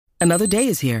Another day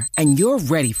is here, and you're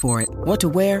ready for it. What to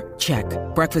wear? Check.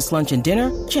 Breakfast, lunch, and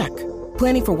dinner? Check.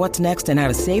 Planning for what's next and how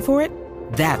to save for it?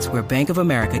 That's where Bank of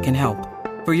America can help.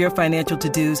 For your financial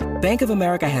to-dos, Bank of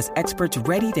America has experts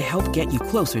ready to help get you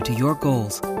closer to your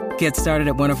goals. Get started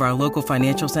at one of our local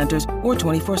financial centers or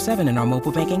 24/7 in our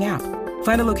mobile banking app.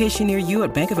 Find a location near you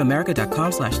at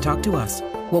bankofamerica.com/talktous.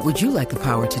 What would you like the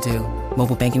power to do?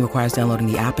 Mobile banking requires downloading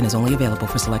the app and is only available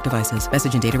for select devices.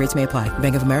 Message and data rates may apply.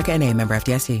 Bank of America N.A., member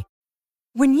FDIC.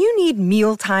 When you need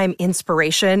mealtime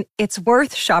inspiration, it's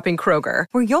worth shopping Kroger,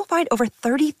 where you'll find over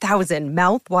 30,000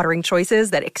 mouth-watering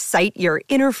choices that excite your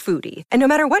inner foodie. And no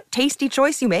matter what tasty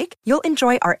choice you make, you'll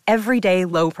enjoy our everyday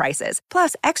low prices,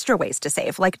 plus extra ways to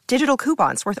save, like digital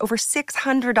coupons worth over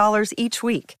 $600 each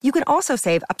week. You can also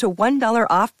save up to $1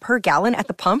 off per gallon at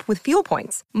the pump with fuel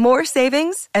points. More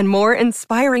savings and more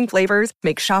inspiring flavors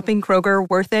make shopping Kroger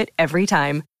worth it every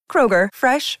time. Kroger,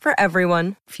 fresh for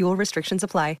everyone. Fuel restrictions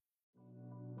apply.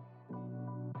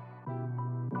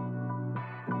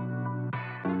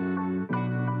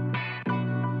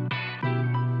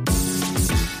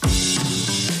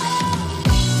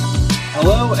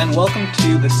 Hello and welcome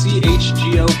to the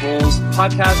CHGO Bulls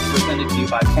podcast presented to you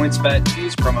by PointsBet.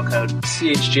 Use promo code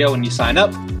CHGO when you sign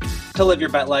up to live your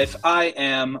bet life. I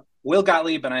am Will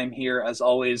Gottlieb and I'm here as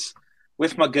always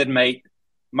with my good mate,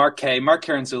 Mark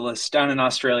Karantzoulis down in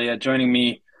Australia joining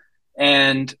me.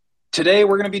 And today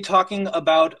we're going to be talking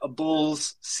about a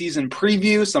Bulls season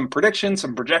preview, some predictions,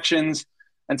 some projections,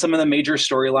 and some of the major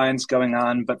storylines going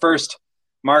on. But first,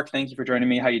 Mark, thank you for joining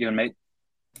me. How you doing, mate?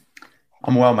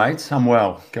 I'm well, mate. I'm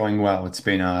well. Going well. It's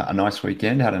been a nice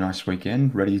weekend. Had a nice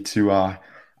weekend. Ready to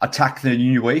attack the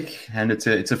new week. And it's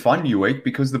a fun new week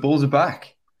because the Bulls are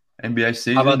back. NBA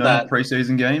season, How about no that?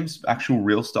 Preseason games, actual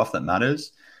real stuff that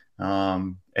matters.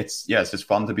 It's just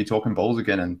fun to be talking Bulls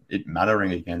again and it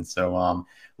mattering again. So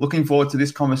looking forward to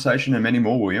this conversation and many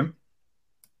more, William.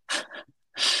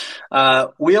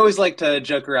 We always like to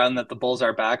joke around that the Bulls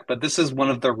are back, but this is one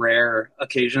of the rare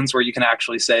occasions where you can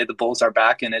actually say the Bulls are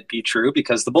back and it be true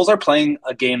because the Bulls are playing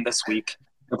a game this week.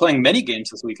 They're playing many games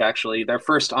this week, actually. They're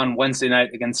first on Wednesday night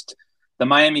against the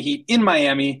Miami Heat in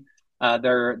Miami.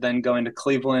 They're then going to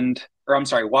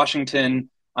Washington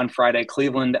on Friday,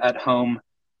 Cleveland at home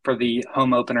for the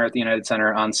home opener at the United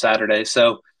Center on Saturday.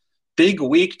 So big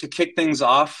week to kick things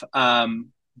off.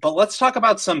 But let's talk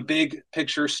about some big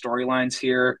picture storylines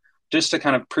here, just to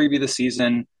kind of preview the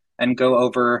season and go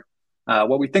over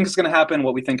what we think is going to happen,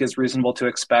 what we think is reasonable to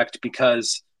expect,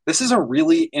 because this is a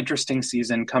really interesting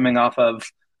season coming off of,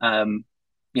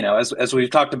 as we've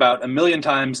talked about a million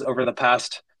times over the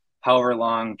past however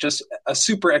long, just a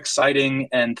super exciting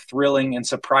and thrilling and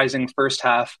surprising first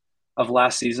half of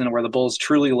last season where the Bulls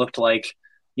truly looked like,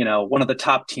 one of the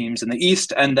top teams in the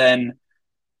East, and then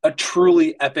a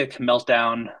truly epic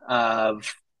meltdown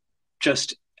of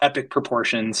just epic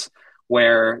proportions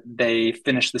where they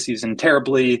finish the season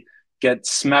terribly, get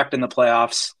smacked in the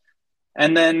playoffs,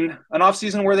 and then an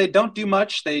offseason where they don't do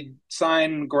much. They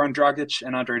sign Goran Dragic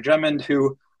and Andre Drummond,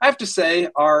 who I have to say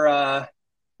are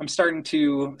I'm starting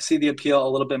to see the appeal a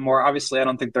little bit more. Obviously, I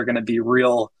don't think they're going to be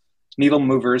real needle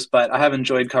movers, but I have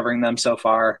enjoyed covering them so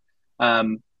far.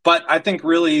 But I think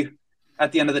really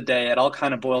at the end of the day, it all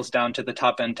kind of boils down to the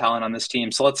top-end talent on this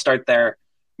team. So let's start there.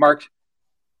 Mark,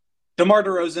 DeMar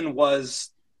DeRozan was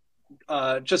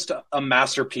just a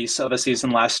masterpiece of a season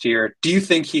last year. Do you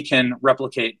think he can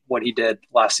replicate what he did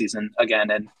last season again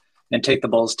and take the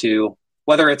Bulls to,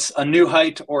 whether it's a new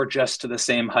height or just to the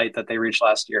same height that they reached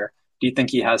last year? Do you think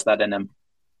he has that in him?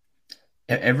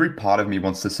 Every part of me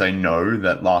wants to say no,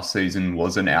 that last season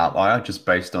was an outlier just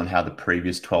based on how the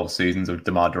previous 12 seasons of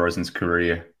DeMar DeRozan's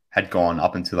career had gone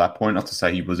up until that point. Not to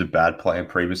say he was a bad player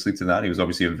previously to that. He was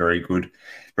obviously a very good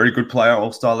player,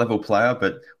 all-star level player.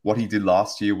 But what he did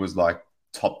last year was like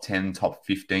top 10, top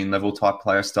 15 level type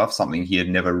player stuff, something he had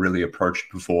never really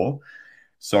approached before.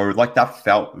 So like that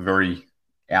felt very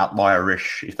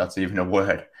outlier-ish, if that's even a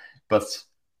word. But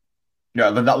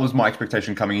that was my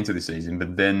expectation coming into the season.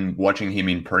 But then watching him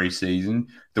in preseason,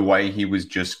 the way he was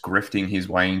just grifting his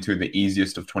way into the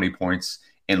easiest of 20 points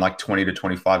in like 20 to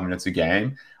 25 minutes a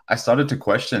game, I started to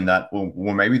question that,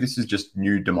 well, maybe this is just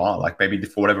new DeMar. Like maybe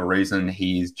for whatever reason,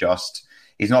 he's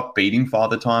not beating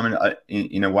Father Time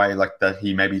in a way like that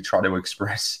he maybe tried to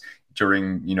express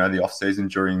during, the off season,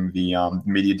 during the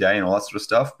media day and all that sort of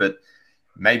stuff. But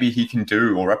maybe he can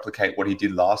do or replicate what he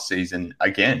did last season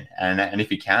again. And if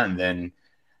he can, then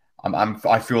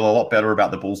I feel a lot better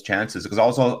about the Bulls' chances, because I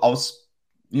was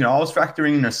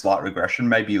factoring in a slight regression,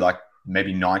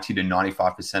 maybe 90 to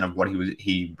 95% of what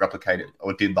he replicated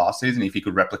or did last season. If he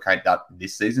could replicate that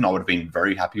this season, I would have been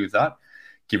very happy with that,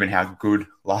 given how good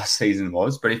last season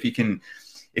was. But if he can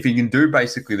do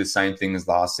basically the same thing as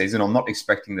last season, I'm not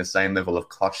expecting the same level of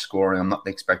clutch scoring. I'm not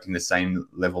expecting the same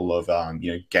level of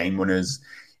game winners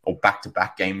or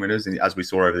back-to-back game winners as we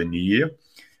saw over the New Year.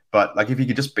 But like if he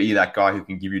could just be that guy who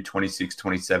can give you 26,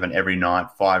 27 every night,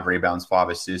 5 rebounds, 5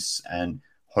 assists, and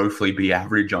hopefully be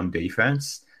average on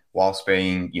defense whilst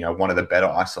being, one of the better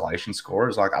isolation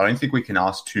scorers. Like, I don't think we can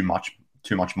ask too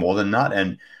much more than that.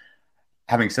 And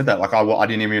having said that, like I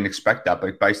didn't even expect that,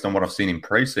 but based on what I've seen in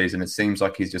preseason, it seems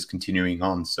like he's just continuing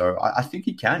on. So I think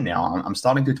he can now. I'm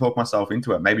starting to talk myself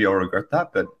into it. Maybe I'll regret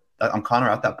that, but I'm kind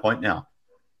of at that point now.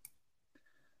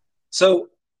 So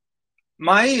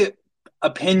my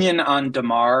opinion on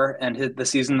DeMar and the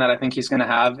season that I think he's going to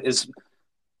have is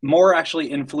more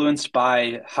actually influenced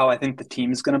by how I think the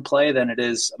team is going to play than it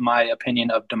is my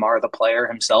opinion of DeMar, the player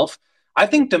himself. I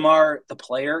think DeMar, the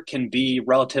player, can be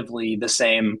relatively the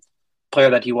same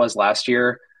player that he was last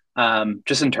year,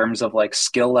 just in terms of like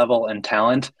skill level and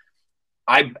talent.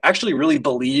 I actually really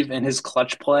believe in his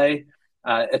clutch play.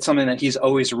 It's something that he's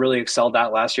always really excelled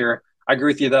at last year. I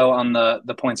agree with you, though, on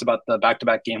the points about the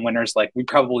back-to-back game winners. Like, we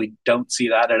probably don't see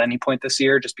that at any point this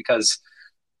year just because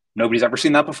nobody's ever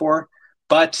seen that before.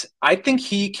 But I think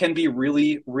he can be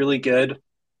really, really good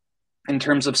in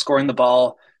terms of scoring the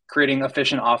ball, creating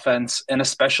efficient offense, and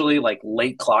especially like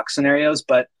late clock scenarios.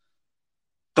 But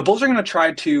the Bulls are going to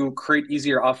try to create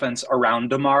easier offense around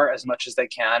DeMar as much as they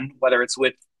can, whether it's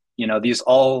with, these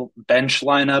all bench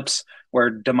lineups where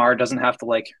DeMar doesn't have to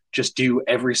like just do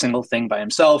every single thing by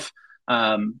himself,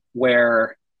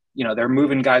 where, they're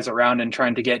moving guys around and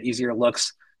trying to get easier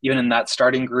looks, even in that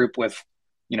starting group with,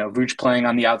 Vooch playing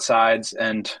on the outsides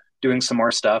and doing some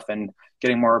more stuff and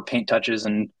getting more paint touches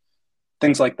and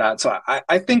things like that. So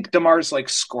I think DeMar's like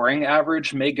scoring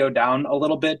average may go down a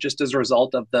little bit just as a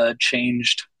result of the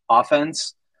changed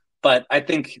offense. But I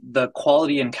think the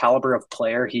quality and caliber of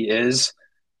player he is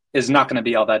not going to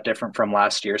be all that different from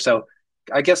last year. So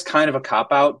I guess kind of a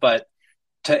cop-out, but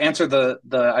to answer the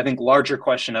I think larger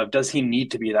question of does he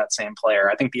need to be that same player,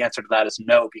 I think the answer to that is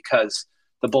no, because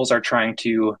the Bulls are trying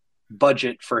to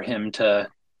budget for him to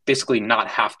basically not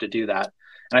have to do that.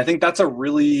 And I think that's a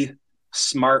really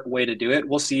smart way to do it.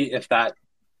 We'll see if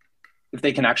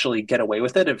they can actually get away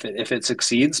with it, if it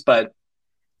succeeds. But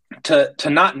to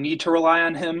not need to rely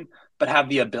on him, but have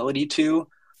the ability to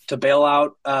bail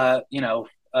out,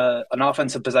 an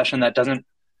offensive possession that doesn't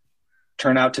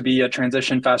turn out to be a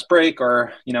transition fast break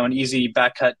or, an easy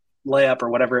back cut layup or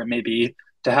whatever it may be,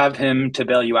 to have him to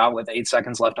bail you out with 8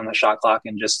 seconds left on the shot clock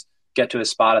and just get to his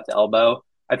spot at the elbow,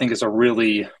 I think is a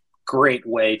really great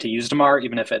way to use DeMar,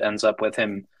 even if it ends up with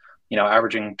him,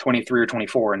 averaging 23 or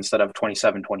 24 instead of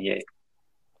 27, 28.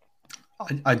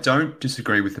 I don't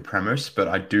disagree with the premise, but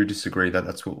I do disagree that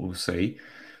that's what we'll see.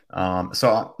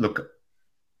 Look,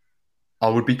 I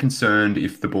would be concerned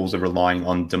if the Bulls are relying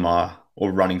on DeMar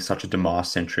or running such a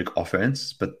DeMar-centric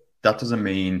offense, but that doesn't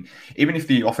mean, even if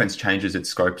the offense changes its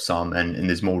scope some and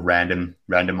there's more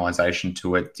randomization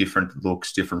to it, different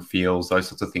looks, different feels, those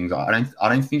sorts of things, I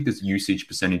don't think the usage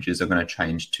percentages are going to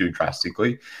change too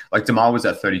drastically. Like DeMar was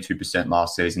at 32%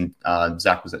 last season,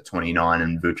 Zach was at 29,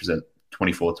 and Vooch was at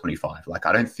 24, 25. Like,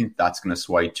 I don't think that's going to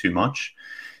sway too much.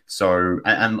 So,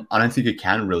 and I don't think it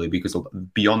can really, because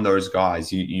beyond those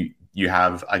guys, you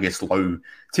have, I guess,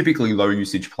 typically low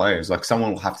usage players. Like,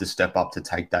 someone will have to step up to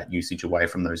take that usage away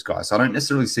from those guys. So I don't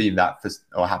necessarily see that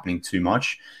happening too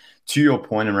much. To your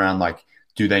point around, like,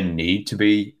 do they need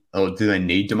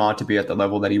DeMar to be at the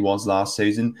level that he was last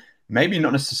season? Maybe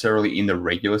not necessarily in the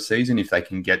regular season if they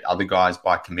can get other guys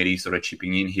by committee sort of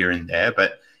chipping in here and there.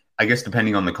 But I guess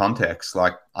depending on the context,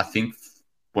 like, I think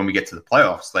when we get to the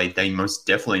playoffs, they most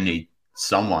definitely need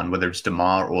someone, whether it's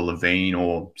DeMar or Levine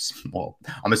well,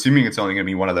 I'm assuming it's only going to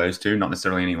be one of those two, not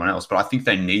necessarily anyone else, but I think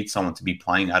they need someone to be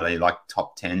playing at a like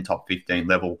top 10, top 15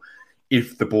 level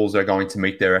if the Bulls are going to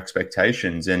meet their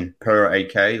expectations. And per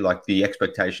AK, like, the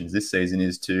expectations this season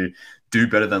is to do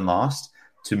better than last,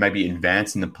 to maybe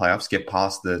advance in the playoffs, get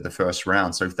past the first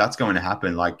round. So if that's going to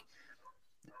happen, like,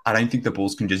 I don't think the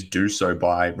Bulls can just do so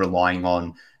by relying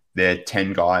on their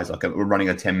 10 guys, like we're running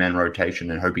a 10-man rotation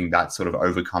and hoping that sort of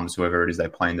overcomes whoever it is they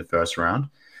play in the first round.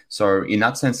 So in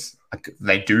that sense,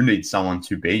 they do need someone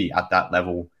to be at that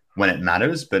level when it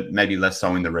matters, but maybe less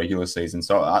so in the regular season.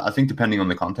 So I think depending on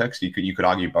the context, you could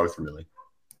argue both, really.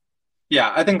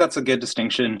 Yeah, I think that's a good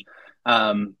distinction.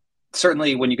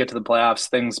 Certainly when you get to the playoffs,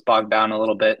 things bog down a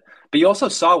little bit. But you also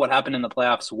saw what happened in the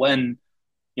playoffs when,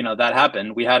 that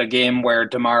happened. We had a game where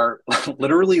DeMar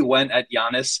literally went at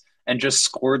Giannis and just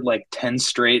scored like 10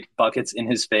 straight buckets in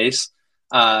his face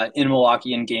in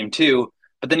Milwaukee in game 2.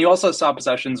 But then you also saw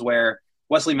possessions where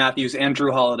Wesley Matthews and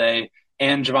Drew Holiday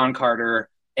and Javon Carter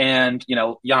and,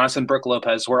 Giannis and Brook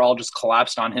Lopez were all just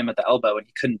collapsed on him at the elbow and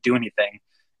he couldn't do anything.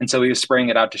 And so he was spraying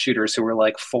it out to shooters who were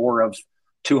like 4 of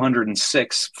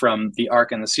 206 from the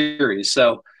arc in the series.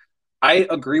 So I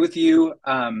agree with you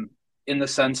in the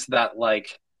sense that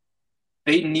like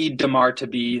they need DeMar to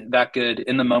be that good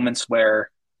in the moments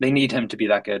where they need him to be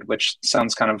that good, which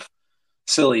sounds kind of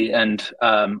silly and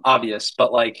obvious,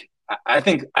 but like I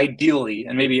think ideally,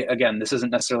 and maybe again, this isn't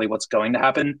necessarily what's going to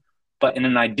happen, but in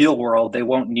an ideal world, they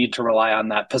won't need to rely on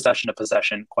that possession to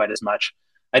possession quite as much.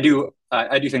 I do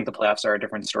think the playoffs are a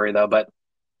different story though, but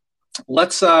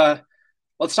let's talk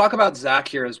about Zach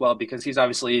here as well, because he's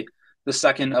obviously the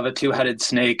second of a two-headed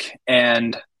snake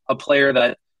and a player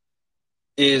that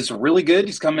is really good.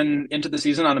 He's coming into the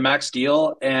season on a max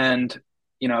deal and,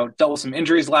 dealt with some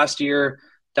injuries last year,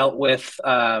 dealt with,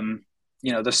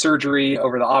 the surgery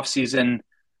over the offseason.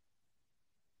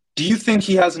 Do you think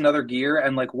he has another gear?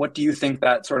 And like, what do you think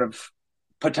that sort of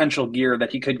potential gear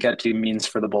that he could get to means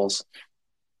for the Bulls?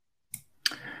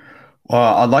 Well,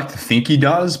 I'd like to think he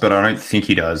does, but I don't think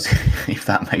he does, if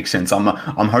that makes sense. I'm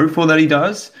hopeful that he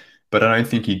does, but I don't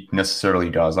think he necessarily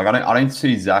does. Like, I don't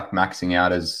see Zach maxing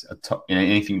out as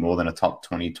anything more than a top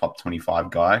 20, top 25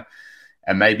 guy.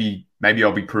 And maybe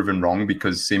I'll be proven wrong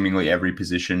because seemingly every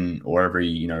position or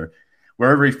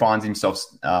wherever he finds himself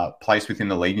placed within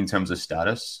the league in terms of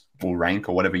status or rank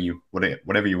or whatever you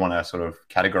want to sort of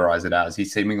categorize it as, he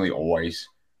seemingly always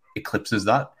eclipses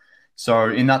that. So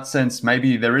in that sense,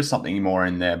 maybe there is something more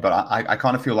in there, but I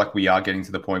kind of feel like we are getting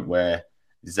to the point where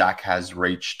Zach has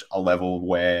reached a level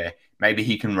where maybe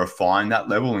he can refine that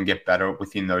level and get better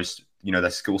within those, the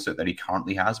skill set that he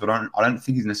currently has. But I don't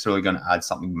think he's necessarily going to add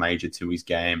something major to his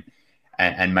game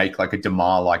and make like a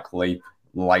DeMar-like leap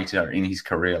later in his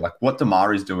career. Like what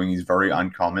DeMar is doing is very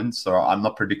uncommon. So I'm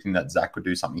not predicting that Zach could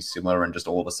do something similar and just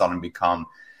all of a sudden become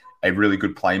a really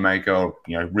good playmaker,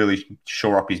 or, really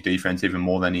shore up his defense even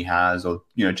more than he has, or,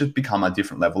 just become a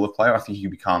different level of player. I think he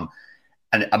could become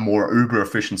a more uber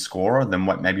efficient scorer than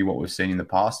what we've seen in the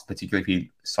past, particularly if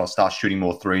he starts shooting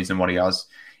more threes than what he has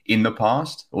in the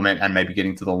past, and maybe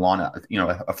getting to the line,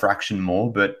 a fraction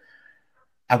more. But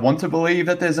I want to believe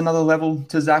that there's another level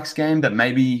to Zach's game that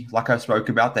maybe, like I spoke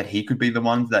about, that he could be the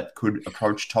one that could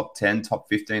approach top 10, top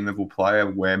 15 level player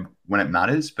when it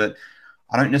matters. But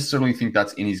I don't necessarily think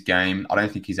that's in his game. I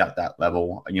don't think he's at that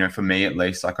level. For me at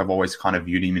least, like I've always kind of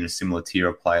viewed him in a similar tier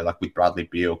of play, like with Bradley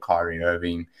Beal, Kyrie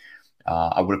Irving.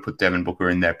 I would have put Devin Booker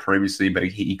in there previously, but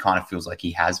he kind of feels like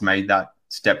he has made that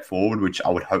step forward, which I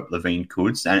would hope LaVine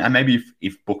could. And maybe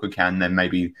if Booker can, then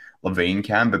maybe LaVine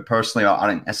can. But personally, I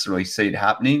don't necessarily see it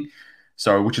happening.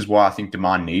 So, which is why I think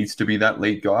DeMar needs to be that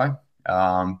lead guy.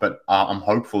 But I'm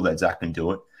hopeful that Zach can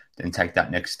do it and take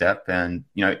that next step. And,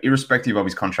 irrespective of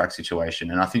his contract situation.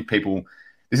 And I think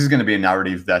this is going to be a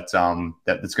narrative that's going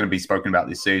to be spoken about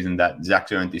this season, that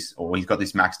Zach's earned this, or he's got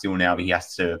this max deal now. He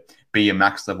has to be a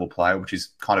max level player, which is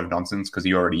kind of nonsense because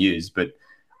he already is. But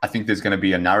I think there's going to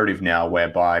be a narrative now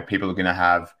whereby people are going to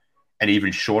have an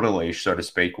even shorter leash, so to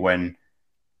speak, when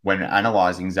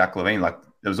analyzing Zach LaVine. Like,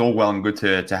 it was all well and good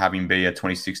to have him be a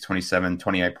 26, 27,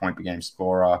 28 point per game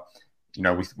scorer,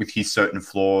 with his certain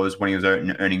flaws when he was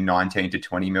earning 19 to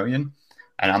 20 million.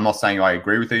 And I'm not saying I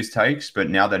agree with these takes,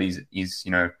 but now that he's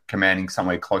commanding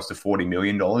somewhere close to $40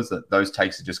 million, that those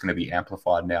takes are just going to be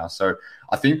amplified now. So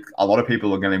I think a lot of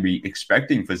people are going to be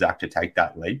expecting for Zach to take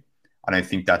that leap. I don't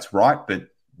think that's right, but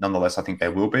nonetheless, I think they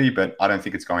will be, but I don't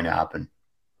think it's going to happen.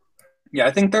 Yeah,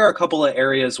 I think there are a couple of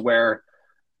areas where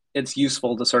it's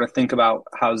useful to sort of think about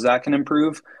how Zach can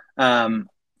improve.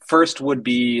 First would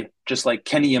be just like,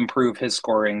 can he improve his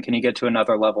scoring? Can he get to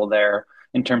another level there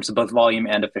in terms of both volume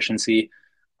and efficiency?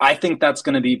 I think that's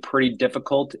going to be pretty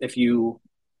difficult if you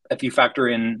factor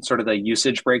in sort of the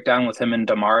usage breakdown with him and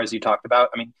DeMar, as you talked about.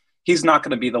 I mean, he's not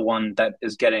going to be the one that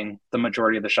is getting the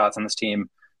majority of the shots on this team.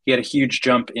 He had a huge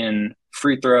jump in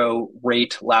free throw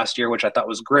rate last year, which I thought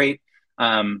was great.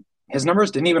 His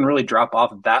numbers didn't even really drop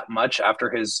off that much after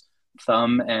his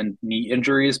thumb and knee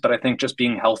injuries, but I think just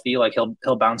being healthy, like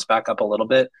he'll bounce back up a little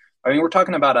bit. I mean, we're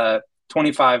talking about a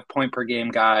 25 point per game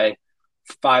guy,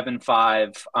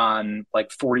 5-5 on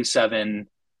like 47,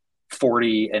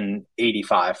 40, and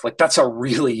 85. Like, that's a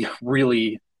really,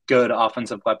 really good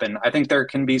offensive weapon. I think there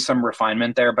can be some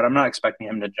refinement there, but I'm not expecting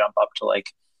him to jump up to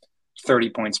like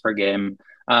 30 points per game.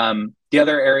 The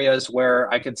other areas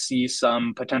where I could see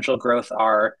some potential growth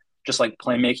are just like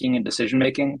playmaking and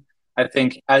decision-making. I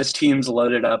think as teams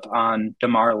loaded up on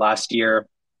DeMar last year,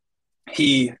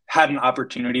 he had an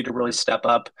opportunity to really step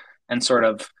up and sort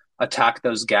of attack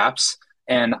those gaps.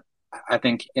 And I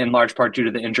think in large part due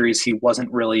to the injuries, he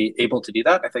wasn't really able to do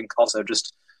that. I think also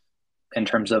just in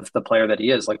terms of the player that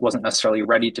he is, like wasn't necessarily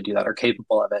ready to do that or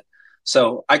capable of it.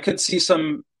 So I could see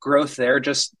some growth there,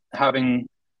 just having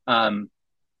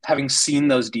seen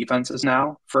those defenses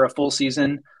now for a full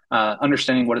season,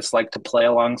 understanding what it's like to play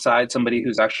alongside somebody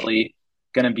who's actually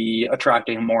going to be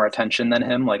attracting more attention than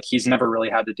him. Like he's never really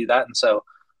had to do that. And so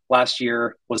last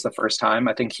year was the first time.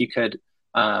 I think he could,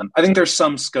 I think there's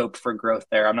some scope for growth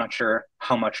there. I'm not sure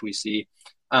how much we see.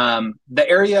 The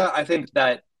area I think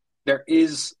that there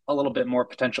is a little bit more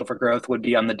potential for growth would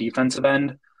be on the defensive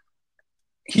end.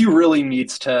 He really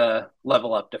needs to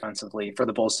level up defensively for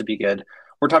the Bulls to be good.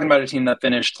 We're talking about a team that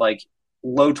finished like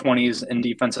low 20s in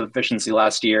defensive efficiency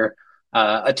last year,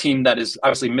 a team that is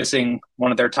obviously missing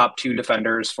one of their top two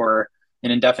defenders for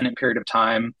an indefinite period of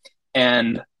time,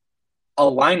 and a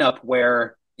lineup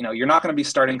where, you know, you're not going to be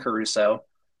starting Caruso.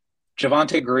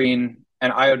 Javonte Green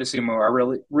and Ayo Dosunmu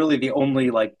are really the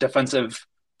only like defensive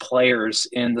players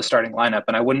in the starting lineup,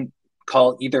 and I wouldn't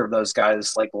call either of those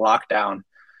guys like lockdown.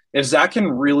 If Zach can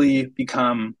really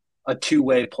become a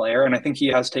two-way player, and I think he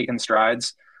has taken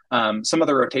strides. Some of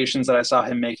the rotations that I saw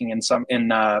him making in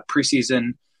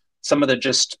preseason, some of the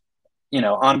just, you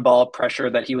know, on-ball pressure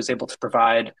that he was able to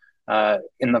provide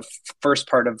in the first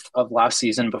part of last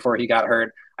season before he got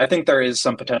hurt, I think there is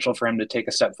some potential for him to take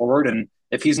a step forward. And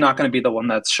if he's not going to be the one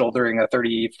that's shouldering a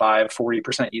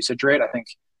 35-40% usage rate, I think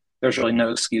there's really no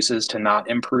excuses to not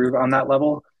improve on that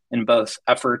level in both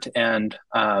effort and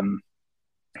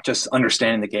just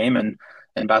understanding the game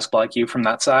and basketball IQ from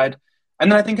that side.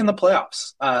 And then I think in the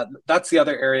playoffs, that's the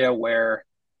other area where,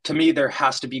 to me, there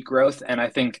has to be growth. And I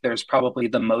think there's probably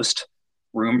the most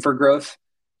room for growth.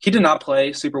 He did not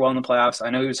play super well in the playoffs. I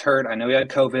know he was hurt. I know he had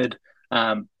COVID.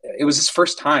 It was his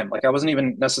first time. Like I wasn't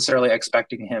even necessarily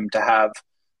expecting him to have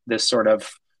this sort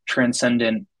of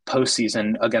transcendent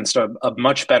postseason against a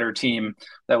much better team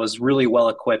that was really well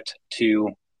equipped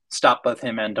to stop both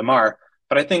him and DeMar.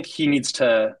 But I think he needs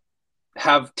to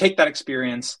take that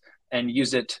experience and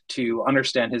use it to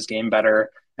understand his game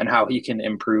better and how he can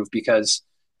improve. Because,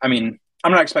 I mean,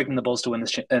 I'm not expecting the Bulls to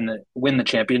win the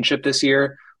championship this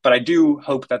year, but I do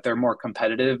hope that they're more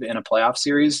competitive in a playoff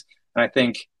series. And I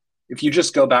think if you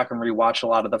just go back and rewatch a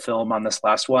lot of the film on this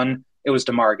last one, it was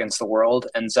DeMar against the world,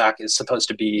 and Zach is supposed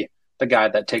to be the guy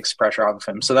that takes pressure off of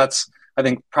him. So that's, I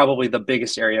think, probably the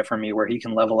biggest area for me where he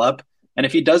can level up. And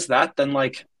if he does that, then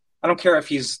like, I don't care if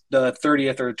he's the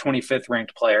 30th or 25th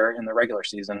ranked player in the regular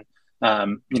season.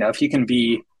 You know, if he can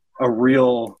be a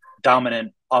real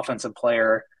dominant offensive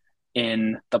player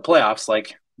in the playoffs,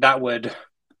 like that would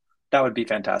be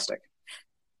fantastic.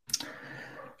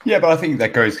 Yeah, but I think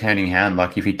that goes hand in hand.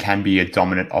 Like if he can be a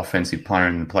dominant offensive player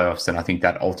in the playoffs, then I think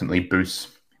that ultimately boosts,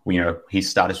 you know, his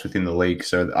status within the league.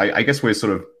 So I guess we're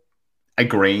sort of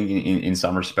agreeing in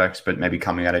some respects, but maybe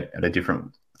coming at it at a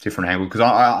different angle. Because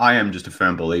I am just a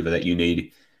firm believer that you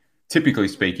need, typically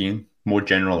speaking, more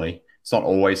generally, it's not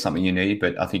always something you need,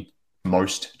 but I think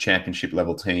most championship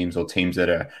level teams or teams that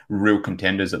are real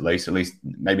contenders, at least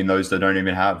maybe those that don't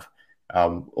even have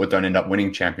or don't end up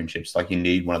winning championships, like you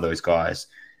need one of those guys,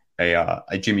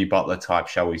 a Jimmy Butler type,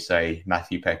 shall we say,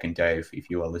 Matthew Peck and Dave, if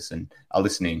you are listening.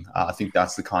 I think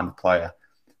that's the kind of player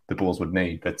the Bulls would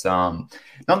need. But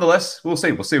nonetheless, we'll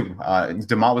see.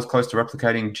 DeMar was close to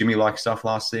replicating Jimmy-like stuff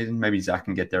last season. Maybe Zach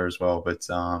can get there as well. But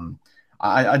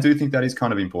I do think that is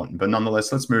kind of important. But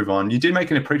nonetheless, let's move on. You did make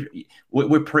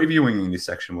we're previewing in this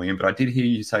section, William, but I did hear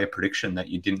you say a prediction that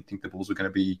you didn't think the Bulls were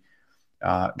going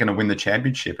to win the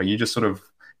championship. Are you just sort of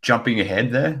jumping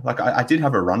ahead there? Like I did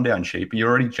have a rundown sheet, but you're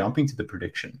already jumping to the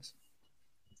predictions.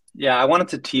 Yeah, I wanted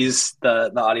to tease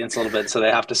the audience a little bit, so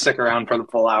they have to stick around for the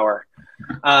full hour.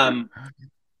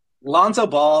 Lonzo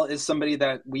Ball is somebody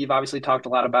that we've obviously talked a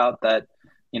lot about. That,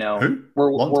 you know,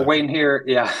 we're waiting here.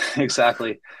 Yeah,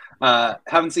 exactly.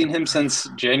 Haven't seen him since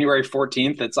January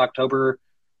 14th. It's October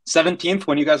 17th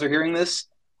when you guys are hearing this.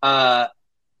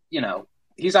 You know,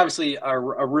 he's obviously a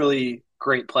really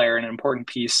great player and an important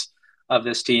piece of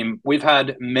this team. We've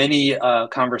had many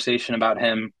conversation about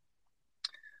him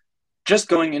just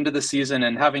going into the season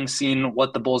and having seen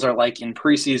what the Bulls are like in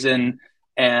preseason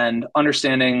and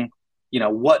understanding, you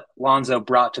know, what Lonzo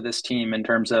brought to this team in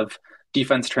terms of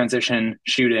defense, transition,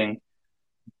 shooting.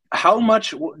 How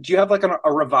much do you have like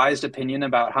a revised opinion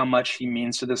about how much he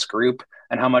means to this group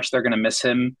and how much they're going to miss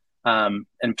him, and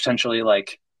potentially,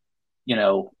 like, you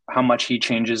know, how much he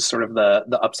changes sort of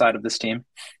the upside of this team?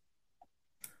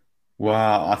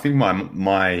 Well, I think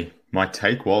my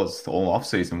take was all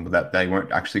offseason that they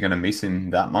weren't actually going to miss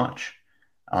him that much.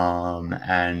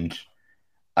 And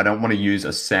I don't want to use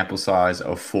a sample size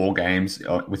of 4 games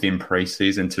within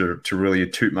preseason to really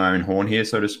toot my own horn here,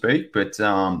 so to speak. But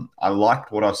I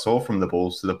liked what I saw from the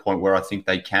Bulls to the point where I think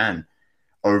they can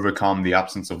overcome the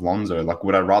absence of Lonzo. Like,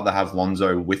 would I rather have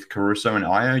Lonzo with Caruso and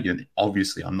Ayo?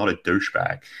 Obviously, I'm not a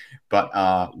douchebag, but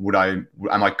am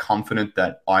I confident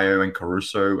that Ayo and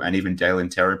Caruso and even Dalen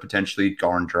Terry potentially,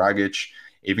 Goran Dragic,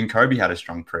 even Kobe had a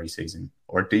strong preseason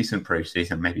or a decent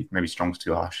preseason? Maybe strong's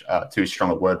too harsh, too strong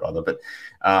a word rather. But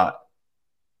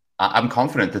I'm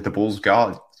confident that the Bulls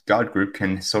guard group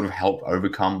can sort of help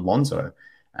overcome Lonzo,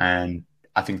 and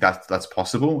I think that's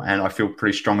possible. And I feel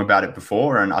pretty strong about it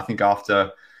before. And I think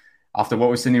after what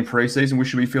we've seen in preseason, we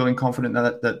should be feeling confident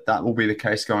that will be the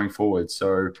case going forward.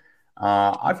 So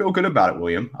I feel good about it,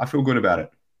 William. I feel good about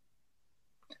it.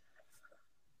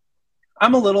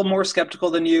 I'm a little more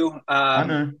skeptical than you.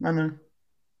 I know.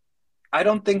 I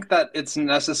don't think that it's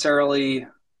necessarily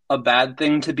a bad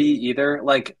thing to be either.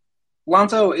 Like,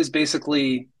 Lonzo is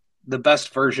basically the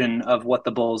best version of what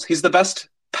the Bulls, he's the best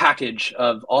package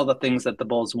of all the things that the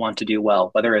Bulls want to do well,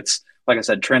 whether it's, like I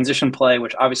said, transition play,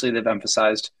 which obviously they've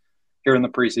emphasized here in the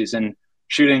preseason,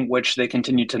 shooting, which they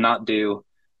continue to not do,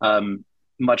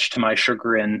 much to my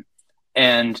chagrin,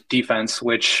 and defense,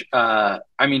 which,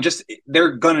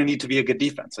 they're going to need to be a good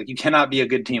defense. Like, you cannot be a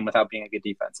good team without being a good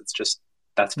defense. It's just,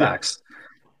 that's facts.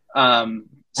 I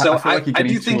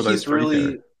do think he's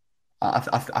really...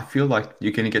 I feel like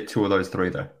you're going to get 2 of those 3,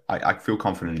 though. I feel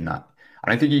confident in that. I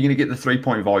don't think you're going to get the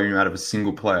 3-point volume out of a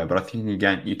single player, but I think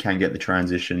you can get the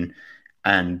transition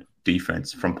and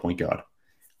defense from point guard.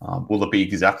 Will it be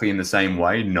exactly in the same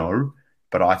way? No.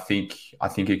 But I think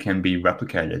it can be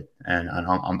replicated, and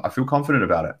I feel confident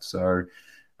about it. So,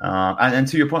 and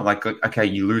to your point, like, okay,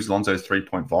 you lose Lonzo's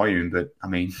 3-point volume, but I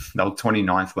mean, they were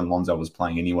 29th when Lonzo was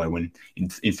playing anyway. When in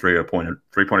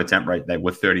 3-point attempt rate, they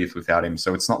were 30th without him.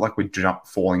 So it's not like we're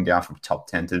falling down from top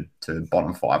 10 to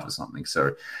bottom 5 or something.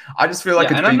 So I just feel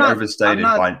like it's been overstated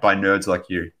by nerds like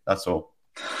you. That's all.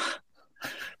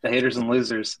 The haters and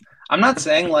losers. I'm not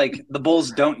saying like the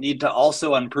Bulls don't need to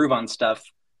also improve on stuff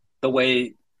the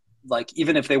way, like,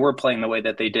 even if they were playing the way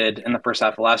that they did in the first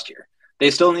half of last year, they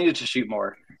still needed to shoot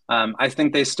more. I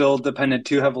think they still depended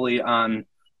too heavily on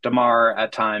DeMar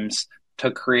at times to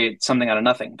create something out of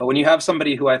nothing. But when you have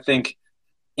somebody who I think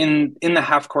in the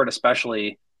half court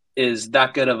especially is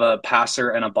that good of a passer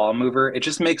and a ball mover, it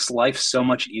just makes life so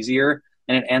much easier,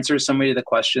 and it answers so many of the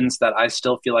questions that I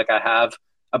still feel like I have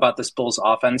about this Bulls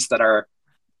offense that are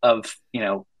of,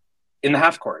 in the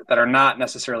half court, that are not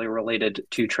necessarily related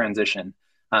to transition.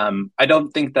 I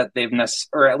don't think that they've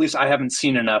or at least I haven't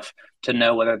seen enough to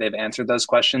know whether they've answered those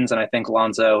questions. And I think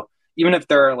Lonzo, even if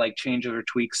there are like changes or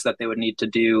tweaks that they would need to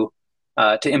do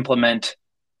to implement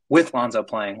with Lonzo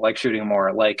playing, like shooting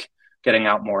more, like getting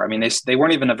out more. I mean, they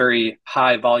weren't even a very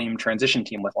high volume transition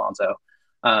team with Lonzo.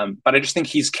 But I just think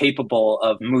he's capable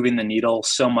of moving the needle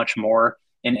so much more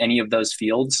in any of those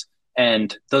fields.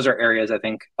 And those are areas, I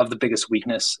think, of the biggest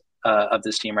weakness of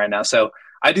this team right now. So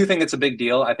I do think it's a big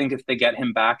deal. I think if they get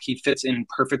him back, he fits in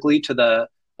perfectly to the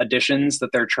additions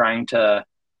that they're trying to,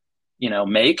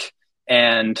 make.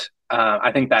 And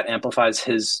I think that amplifies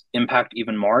his impact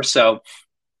even more. So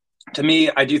to me,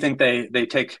 I do think they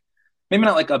take maybe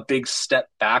not like a big step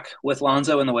back with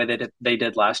Lonzo in the way that they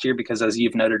did last year, because as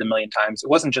you've noted a million times, it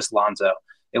wasn't just Lonzo.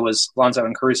 It was Lonzo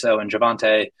and Caruso and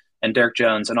Javonte and Derek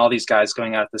Jones and all these guys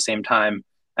going out at the same time.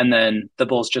 And then the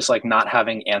Bulls just like not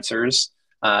having answers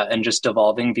and just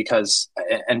devolving because,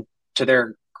 and to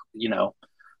their,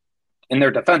 in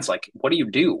their defense, like, what do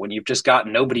you do when you've just got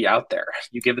nobody out there?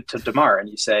 You give it to DeMar and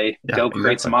you say, go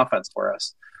create some offense for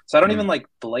us. So I don't even like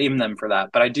blame them for that,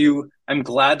 but I'm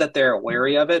glad that they're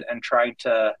wary of it and trying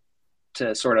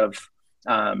to sort of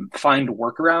find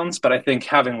workarounds. But I think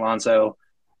having Lonzo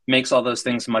makes all those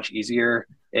things much easier.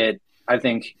 I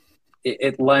think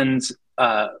it lends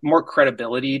more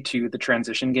credibility to the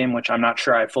transition game, which I'm not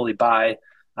sure I fully buy.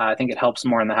 I think it helps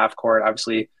more in the half court.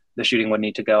 Obviously the shooting would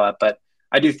need to go up, but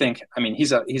I do think,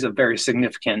 he's a very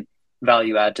significant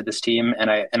value add to this team. And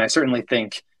I certainly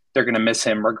think they're going to miss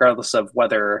him regardless of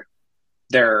whether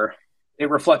it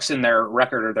reflects in their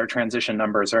record or their transition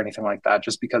numbers or anything like that,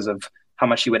 just because of how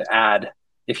much he would add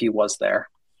if he was there.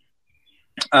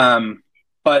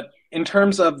 But in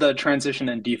terms of the transition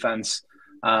and defense,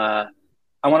 I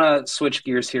want to switch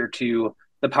gears here to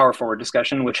the power forward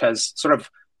discussion, which has sort of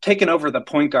taken over the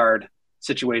point guard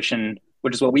situation,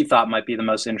 which is what we thought might be the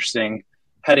most interesting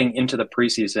heading into the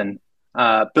preseason.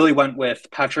 Billy went with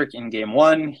Patrick in game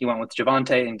 1. He went with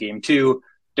Javonte in game 2,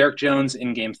 Derek Jones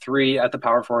in game 3 at the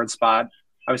power forward spot.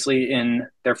 Obviously in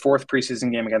their 4th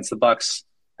preseason game against the Bucks,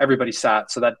 everybody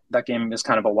sat. So that game is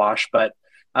kind of a wash, but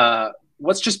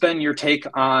What's just been your take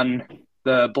on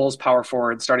the Bulls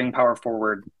starting power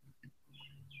forward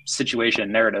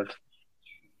situation narrative?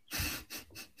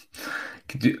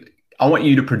 I want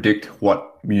you to predict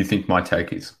what you think my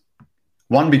take is.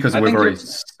 One, because I we've think already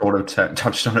sort of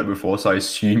touched on it before, so I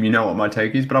assume you know what my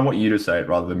take is, but I want you to say it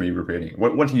rather than me repeating it.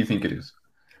 What do you think it is?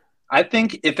 I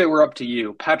think if it were up to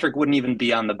you, Patrick wouldn't even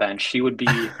be on the bench. He would be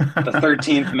the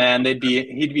 13th man. He'd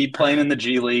be playing in the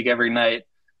G League every night.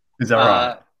 Is that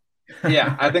right? Uh,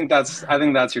 yeah, I think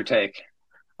that's your take.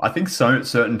 I think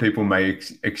certain people may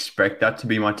expect that to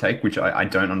be my take, which I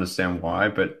don't understand why,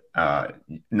 but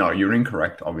no, you're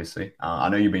incorrect, obviously. I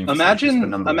know you're being facetious, but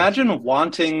nonetheless. Imagine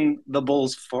wanting the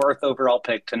Bulls' fourth overall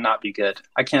pick to not be good.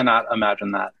 I cannot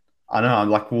imagine that. I know. I'm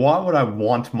like, why would I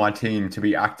want my team to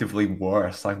be actively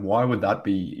worse? Like, why would that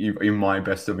be in my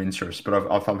best of interest?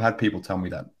 But I've had people tell me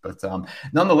that. But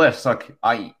nonetheless, like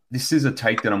this is a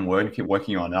take that I'm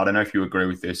working on. I don't know if you agree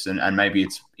with this, and maybe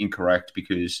it's incorrect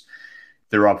because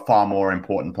there are far more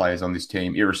important players on this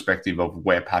team, irrespective of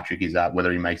where Patrick is at,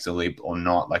 whether he makes a leap or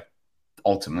not. Like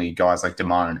ultimately, guys like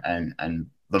DeMar and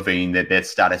Levine, their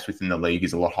status within the league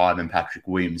is a lot higher than Patrick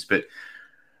Williams, but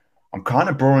I'm kind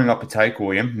of drawing up a take,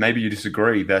 William. Maybe you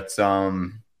disagree that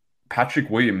Patrick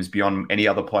Williams, beyond any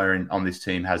other player on this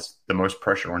team, has the most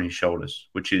pressure on his shoulders,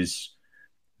 which is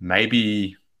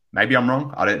maybe I'm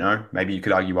wrong. I don't know. Maybe you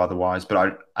could argue otherwise,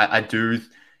 but I do.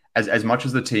 As much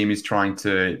as the team is trying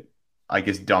to, I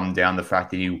guess, dumb down the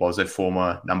fact that he was a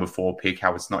former number 4 pick,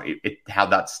 how it's not, how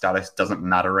that status doesn't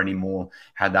matter anymore,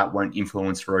 how that won't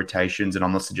influence rotations, and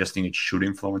I'm not suggesting it should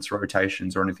influence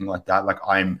rotations or anything like that. Like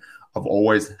I've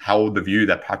always held the view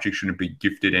that Patrick shouldn't be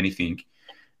gifted anything,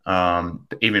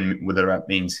 even whether that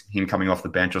means him coming off the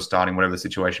bench or starting, whatever the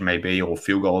situation may be, or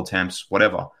field goal attempts,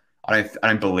 whatever. I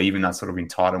don't believe in that sort of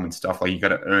entitlement stuff. Like you got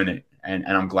to earn it, and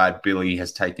I'm glad Billy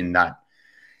has taken that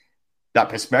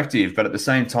perspective. But at the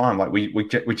same time, like we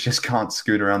just can't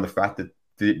scoot around the fact that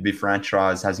the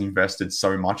franchise has invested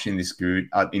so much in this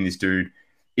dude,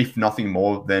 if nothing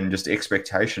more than just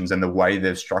expectations and the way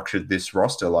they've structured this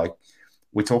roster. Like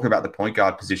we talked about the point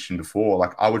guard position before.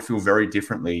 Like I would feel very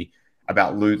differently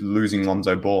about losing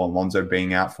Lonzo Ball and Lonzo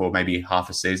being out for maybe half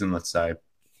a season, let's say,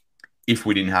 if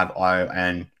we didn't have Ayo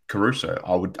and Caruso.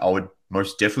 I would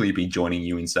most definitely be joining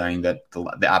you in saying that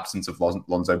the absence of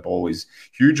Lonzo Ball is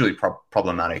hugely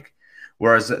problematic.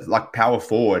 Whereas like power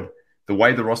forward, the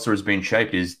way the roster has been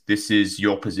shaped is this is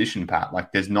your position, Pat.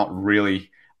 Like there's not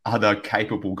really other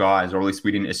capable guys, or at least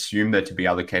we didn't assume there to be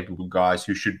other capable guys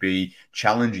who should be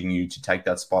challenging you to take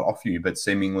that spot off you. But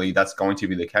seemingly that's going to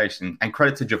be the case. And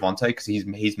credit to Javonte because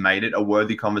he's made it a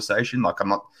worthy conversation. Like I'm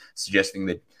not suggesting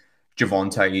that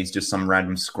Javonte is just some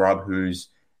random scrub who's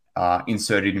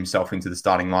inserted himself into the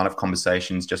starting lineup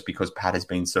conversations just because Pat has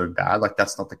been so bad. Like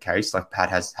that's not the case. Like Pat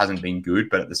hasn't been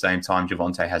good, but at the same time,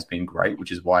 Javonte has been great,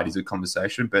 which is why it is a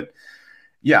conversation. But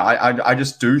yeah, I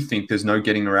just do think there's no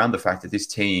getting around the fact that this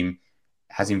team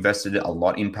has invested a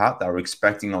lot in Pat. They were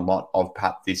expecting a lot of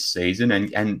Pat this season.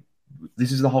 And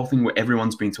this is the whole thing where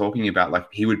everyone's been talking about,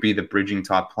 like he would be the bridging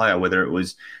type player, whether it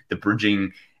was the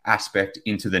bridging aspect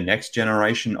into the next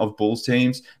generation of Bulls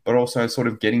teams, but also sort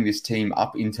of getting this team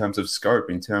up in terms of scope,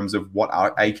 in terms of what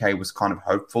our AK was kind of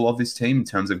hopeful of this team, in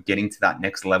terms of getting to that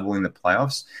next level in the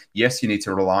playoffs. Yes, you need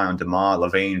to rely on DeMar,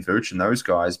 Levine, Vooch, and those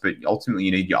guys, but ultimately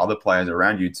you need your other players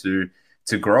around you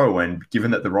to grow. And given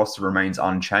that the roster remains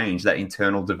unchanged, that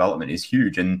internal development is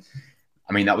huge. And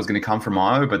I mean, that was going to come from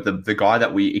Ayo, but the guy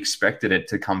that we expected it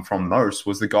to come from most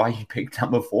was the guy he picked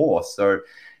number 4. So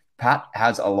Pat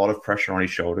has a lot of pressure on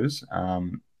his shoulders.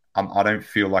 I don't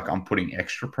feel like I'm putting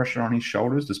extra pressure on his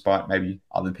shoulders, despite maybe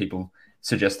other people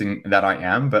suggesting that I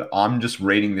am. But I'm just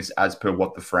reading this as per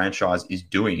what the franchise is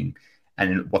doing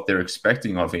and what they're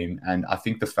expecting of him. And I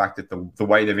think the fact that the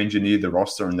way they've engineered the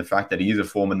roster and the fact that he is a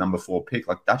former number 4 pick,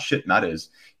 like that shit matters,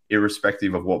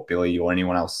 irrespective of what Billy or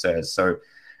anyone else says. So,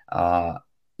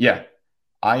 yeah,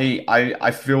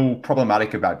 I feel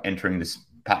problematic about entering this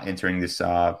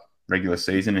regular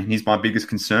season, and he's my biggest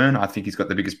concern. I think he's got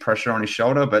the biggest pressure on his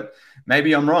shoulder, but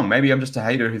maybe I'm wrong. Maybe I'm just a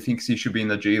hater who thinks he should be in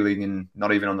the G League and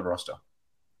not even on the roster.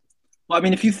 Well, I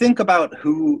mean, if you think about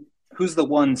who's the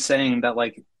one saying that,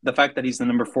 like, the fact that he's the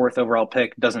number 4th overall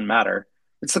pick doesn't matter,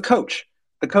 it's the coach.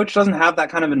 The coach doesn't have that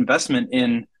kind of investment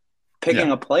in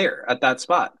picking a player at that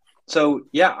spot. So,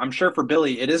 yeah, I'm sure for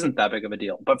Billy, it isn't that big of a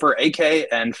deal. But for AK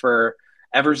and for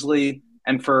Eversley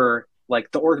and for, like,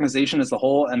 the organization as a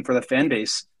whole and for the fan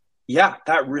base, yeah,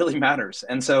 that really matters.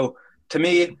 And so to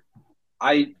me,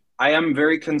 I am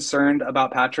very concerned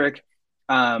about Patrick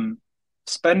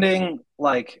spending,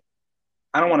 like,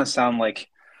 I don't want to sound like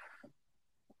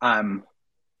I'm,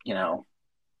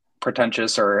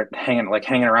 pretentious or hanging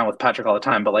around with Patrick all the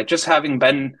time, but like just having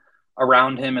been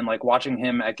around him and like watching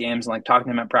him at games and like talking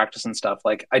to him at practice and stuff,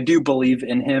 like I do believe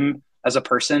in him as a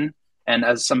person and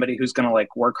as somebody who's going to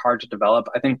like work hard to develop.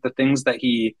 I think the things that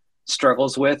he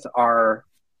struggles with are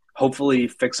hopefully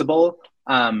fixable.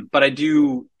 But I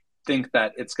do think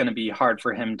that it's going to be hard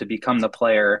for him to become the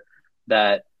player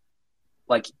that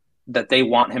they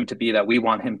want him to be, that we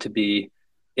want him to be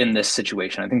in this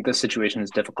situation. I think this situation is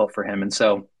difficult for him. And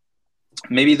so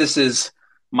maybe this is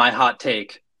my hot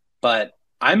take, but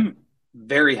I'm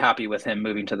very happy with him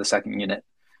moving to the second unit.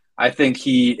 I think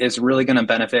he is really going to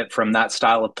benefit from that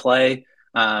style of play.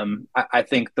 I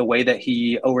think the way that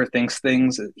he overthinks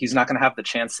things, he's not going to have the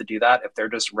chance to do that if they're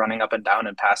just running up and down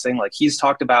and passing. Like he's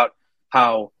talked about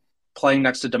how playing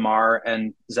next to DeMar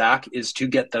and Zach is to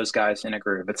get those guys in a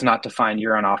groove. It's not to find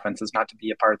your own offense. It's not to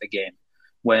be a part of the game.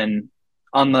 When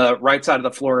on the right side of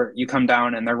the floor, you come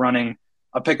down and they're running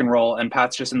a pick and roll and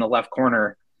Pat's just in the left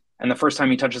corner. And the first time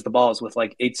he touches the ball is with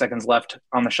like 8 seconds left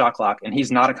on the shot clock. And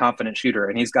he's not a confident shooter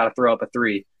and he's got to throw up a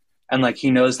three. And like, he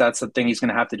knows that's the thing he's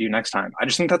going to have to do next time. I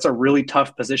just think that's a really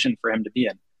tough position for him to be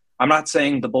in. I'm not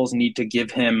saying the Bulls need to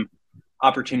give him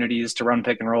opportunities to run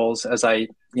pick and rolls as I,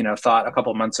 thought a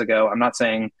couple months ago. I'm not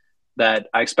saying that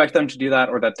I expect them to do that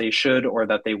or that they should or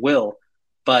that they will.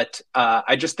 But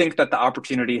I just think that the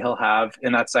opportunity he'll have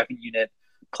in that second unit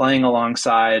playing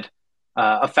alongside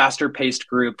a faster paced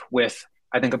group with,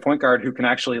 I think, a point guard who can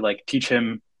actually like teach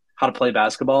him how to play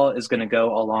basketball is going to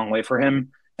go a long way for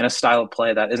him in a style of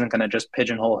play that isn't going to just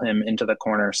pigeonhole him into the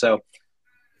corner. So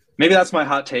maybe that's my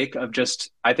hot take of just,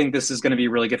 I think this is going to be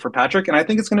really good for Patrick. And I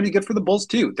think it's going to be good for the Bulls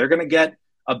too. They're going to get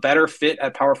a better fit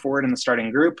at power forward in the starting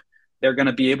group. They're going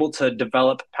to be able to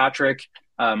develop Patrick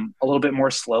a little bit more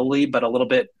slowly, but a little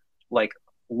bit like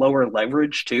lower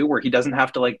leverage too, where he doesn't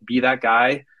have to like be that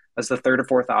guy as the third or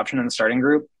fourth option in the starting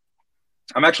group.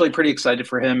 I'm actually pretty excited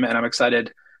for him, and I'm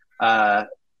excited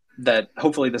that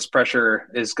hopefully this pressure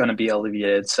is going to be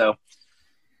alleviated. So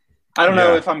I don't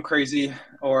know if I'm crazy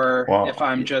or if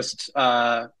I'm just,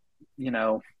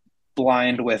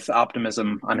 blind with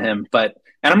optimism on him. And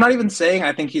I'm not even saying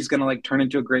I think he's going to like turn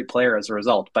into a great player as a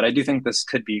result, but I do think this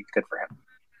could be good for him.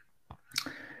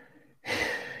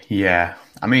 Yeah.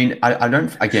 I mean, I don't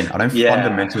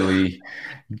fundamentally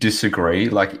disagree.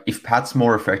 Like if Pat's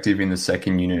more effective in the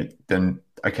second unit, then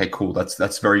okay, cool.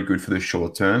 That's very good for the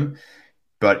short term.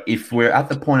 But if we're at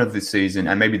the point of the season,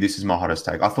 and maybe this is my hottest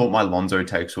take, I thought my Lonzo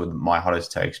takes were my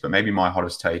hottest takes, but maybe my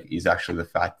hottest take is actually the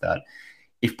fact that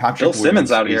if Patrick Bill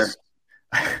Simmons out here,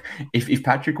 if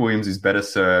Patrick Williams is better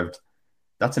served,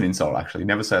 that's an insult actually.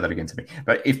 Never say that again to me.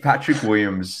 But if Patrick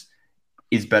Williams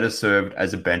is better served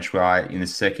as a bench guy in the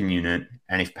second unit,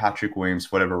 and if Patrick Williams,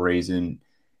 for whatever reason,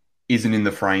 isn't in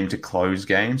the frame to close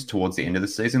games towards the end of the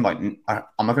season, like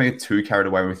I'm not going to get too carried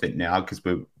away with it now because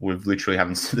we've literally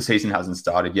the season hasn't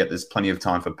started yet. There's plenty of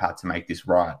time for Pat to make this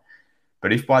right.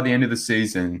 But if by the end of the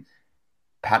season,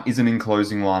 Pat isn't in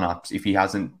closing lineups, if he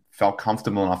hasn't felt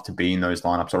comfortable enough to be in those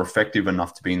lineups or effective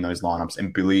enough to be in those lineups,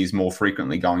 and Billy is more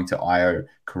frequently going to Io,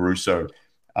 Caruso,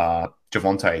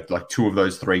 Javonte, like two of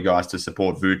those three guys to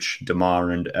support Vooch,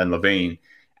 DeMar, and Levine,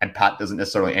 and Pat doesn't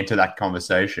necessarily enter that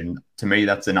conversation, to me,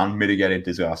 that's an unmitigated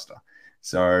disaster.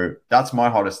 So that's my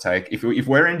hottest take. If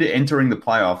we're entering the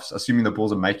playoffs, assuming the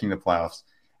Bulls are making the playoffs,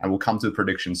 and we'll come to the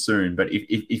prediction soon, but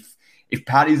if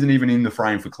Pat isn't even in the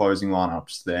frame for closing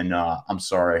lineups, then I'm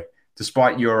sorry.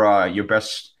 Despite your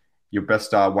best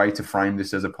way to frame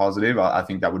this as a positive, I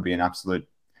think that would be an absolute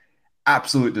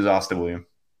disaster, William.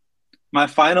 My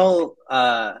final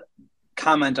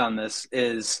comment on this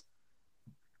is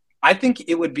I think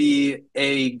it would be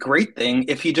a great thing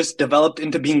if he just developed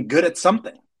into being good at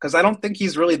something, because I don't think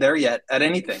he's really there yet at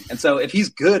anything. And so if he's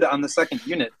good on the second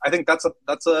unit, I think that's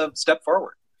a step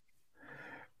forward.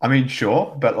 I mean,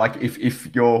 sure, but like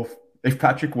if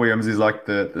Patrick Williams is like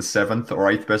the seventh or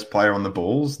eighth best player on the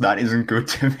Bulls, that isn't good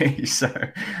to me. So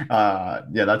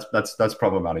that's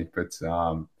problematic. But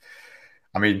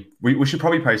I mean, we should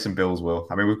probably pay some bills, Will.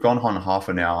 I mean, we've gone on half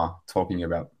an hour talking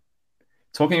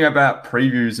about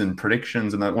previews and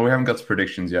predictions, and we haven't got to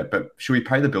predictions yet. But should we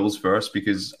pay the bills first?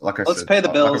 Because, let's pay the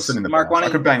bills. Mark, I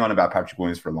could bang on about Patrick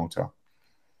Williams for a long time.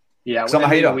 Yeah,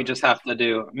 we just have to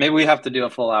do. Maybe we have to do a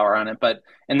full hour on it. But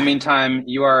in the meantime,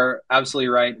 you are absolutely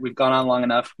right. We've gone on long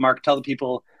enough. Mark, tell the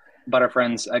people about our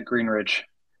friends at Greenridge.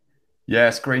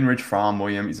 Yes, Greenridge Farm,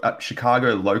 William, is a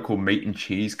Chicago local meat and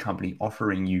cheese company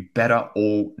offering you better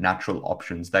all-natural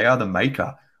options. They are the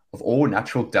maker of all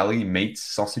natural deli meats,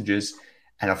 sausages,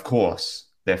 and of course,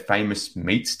 their famous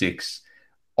meat sticks,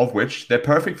 of which they're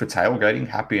perfect for tailgating,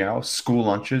 happy hour, school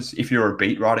lunches. If you're a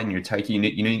beat writer and you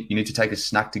need to take a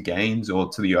snack to games or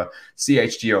to your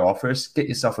CHGO office, get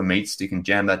yourself a meat stick and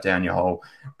jam that down your hole.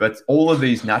 But all of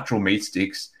these natural meat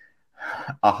sticks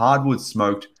are hardwood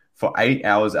smoked for 8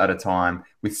 hours at a time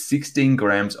with 16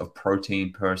 grams of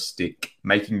protein per stick,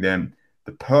 making them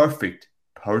the perfect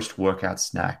post-workout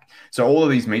snack. So all of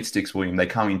these meat sticks, William, they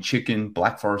come in chicken,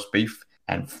 black forest beef,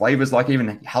 and flavors like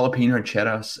even jalapeno and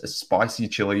cheddar, a spicy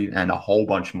chili, and a whole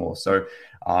bunch more. So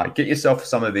get yourself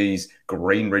some of these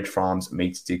Green Ridge Farms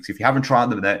meat sticks. If you haven't tried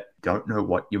them yet, don't know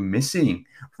what you're missing.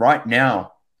 Right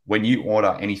now, when you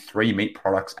order any 3 meat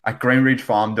products at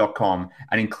greenridgefarm.com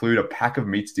and include a pack of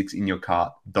meat sticks in your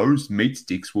cart, those meat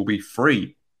sticks will be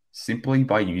free simply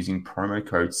by using promo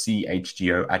code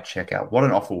CHGO at checkout. What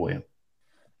an offer, William.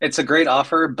 It's a great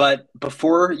offer, but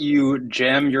before you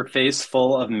jam your face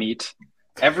full of meat,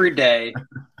 every day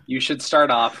you should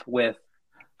start off with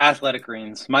Athletic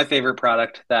Greens, my favorite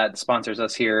product that sponsors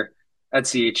us here at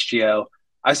CHGO.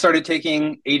 I started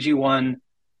taking AG1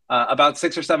 about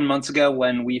 6 or 7 months ago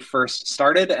when we first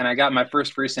started, and I got my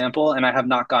first free sample, and I have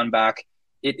not gone back.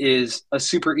 It is a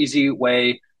super easy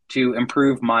way to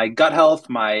improve my gut health,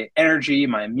 my energy,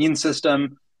 my immune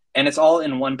system, and it's all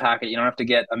in one packet. You don't have to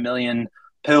get a million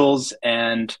pills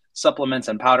and supplements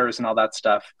and powders and all that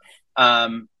stuff.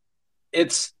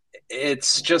 It's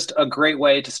just a great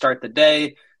way to start the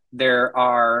day. There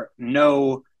are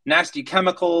no nasty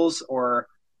chemicals or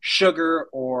sugar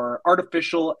or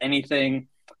artificial anything.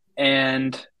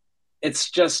 And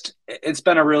it's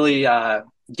been a really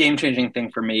game-changing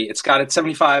thing for me. It's got its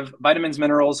 75 vitamins,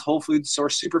 minerals, whole food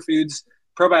source superfoods,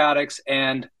 probiotics,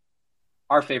 and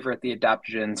our favorite, the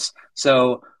adaptogens.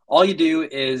 So all you do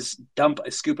is dump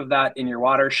a scoop of that in your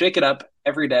water, shake it up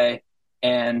every day,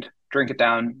 and drink it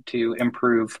down to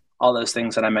improve all those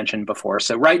things that I mentioned before.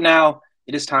 So right now,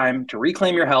 it is time to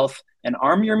reclaim your health and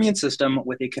arm your immune system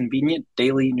with a convenient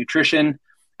daily nutrition.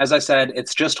 As I said,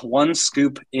 it's just 1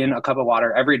 scoop in a cup of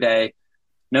water every day.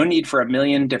 No need for a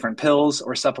million different pills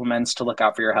or supplements to look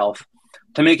out for your health.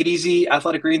 To make it easy,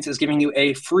 Athletic Greens is giving you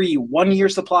a free 1-year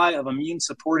supply of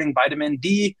immune-supporting vitamin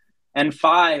D and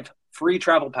 5 free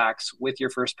travel packs with your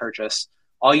first purchase.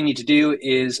 All you need to do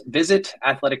is visit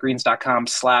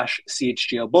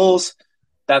athleticgreens.com/CHGO-Bulls.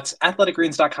 That's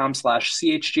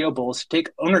athleticgreens.com/CHGO-Bulls to take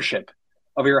ownership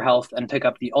of your health and pick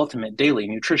up the ultimate daily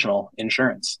nutritional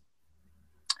insurance.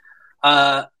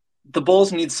 The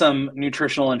Bulls need some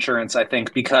nutritional insurance, I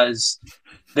think, because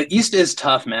the East is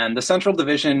tough, man. The Central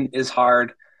Division is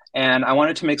hard, and I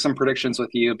wanted to make some predictions with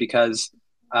you because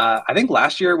I think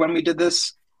last year when we did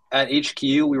this at HQ,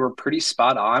 we were pretty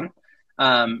spot on,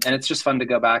 and it's just fun to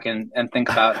go back and think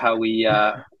about how we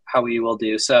will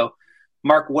do. So,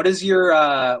 Mark, what are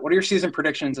your season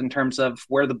predictions in terms of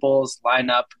where the Bulls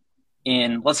line up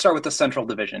in? Let's start with the Central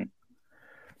Division.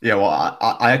 Yeah, well,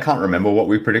 I can't remember what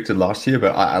we predicted last year,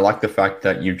 but I like the fact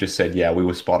that you just said, yeah, we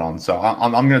were spot on. So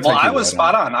I'm going to take. Well, I was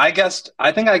spot on. I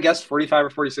think I guessed 45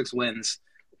 or 46 wins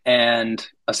and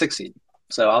a 6 seed.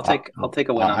 So I'll take a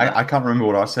win on that. I can't remember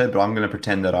what I said, but I'm going to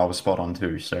pretend that I was spot on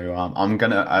too. So I'm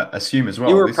going to assume as well.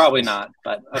 You were probably not,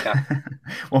 but okay.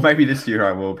 Well, maybe this year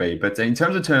I will be. But in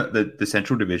terms of the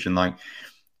Central Division, like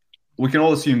we can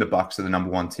all assume the Bucks are the number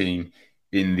 1 team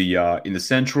in the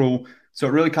Central. So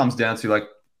it really comes down to like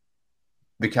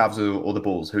the Cavs or the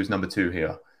Bulls. Who's number 2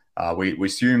 here? We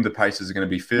assume the Pacers are going to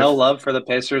be 5th. No love for the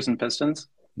Pacers and Pistons?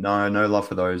 No love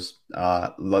for those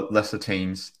lesser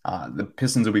teams. The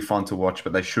Pistons will be fun to watch,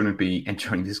 but they shouldn't be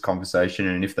entering this conversation.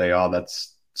 And if they are,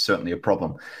 that's certainly a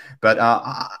problem. But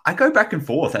I go back and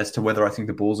forth as to whether I think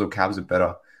the Bulls or Cavs are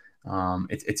better.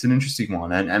 It's an interesting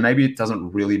one. And maybe it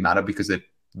doesn't really matter because they're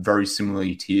very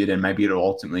similarly tiered. And maybe it'll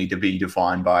ultimately be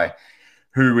defined by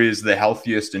who is the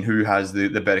healthiest and who has the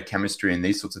better chemistry and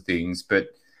these sorts of things. But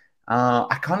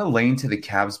I kind of lean to the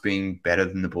Cavs being better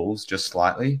than the Bulls just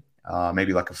slightly.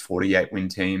 Maybe like a 48-win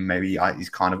team. Maybe is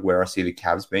kind of where I see the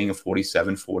Cavs being a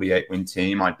 47, 48-win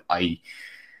team. The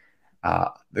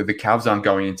Cavs aren't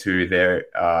going into their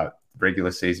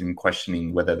regular season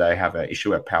questioning whether they have an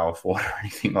issue at power forward or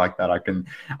anything like that. I can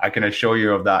assure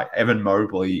you of that. Evan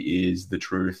Mobley is the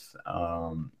truth.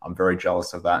 I'm very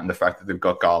jealous of that. And the fact that they've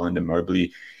got Garland and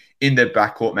Mobley in their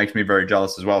backcourt makes me very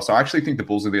jealous as well. So I actually think the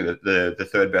Bulls will be the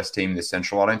third best team in the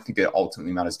Central. I don't think it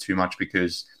ultimately matters too much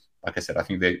because, like I said, I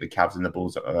think the Cavs and the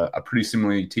Bulls are pretty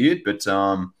similarly tiered. But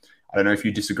I don't know if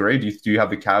you disagree. Do you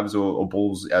have the Cavs or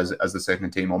Bulls as the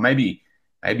second team? Or maybe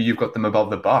you've got them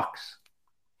above the Bucks.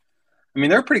 I mean,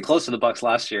 they were pretty close to the Bucks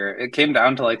last year. It came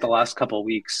down to like the last couple of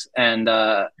weeks, and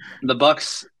the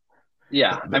Bucks.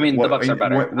 Yeah, I mean, the Bucks are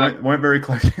better. Weren't very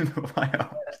close in the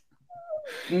playoffs.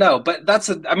 No, but that's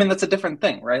a different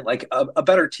thing, right? Like a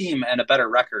better team and a better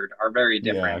record are very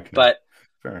Yeah, different. okay. But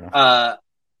Fair enough.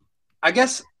 I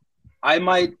guess I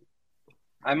might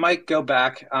go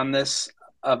back on this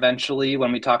eventually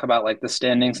when we talk about like the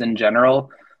standings in general,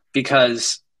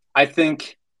 because I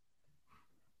think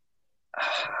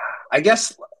I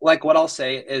guess like what I'll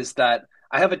say is that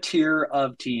I have a tier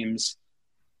of teams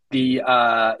the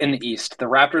in the East, the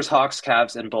Raptors, Hawks,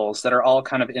 Cavs, and Bulls that are all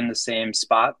kind of in the same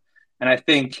spot. And I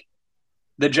think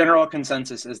the general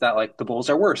consensus is that like the Bulls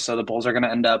are worse. So the Bulls are going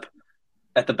to end up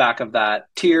at the back of that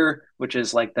tier, which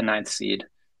is like the ninth seed.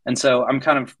 And so I'm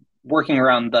kind of working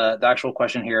around the actual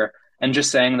question here and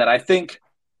just saying that I think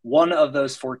one of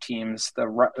those four teams, the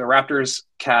Raptors,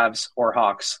 Cavs, or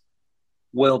Hawks,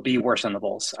 will be worse than the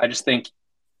Bulls. I just think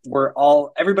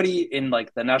everybody in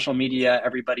like the national media,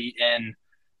 everybody in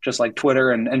just like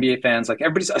Twitter and NBA fans, like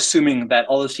everybody's assuming that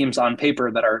all those teams on paper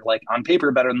that are like on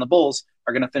paper better than the Bulls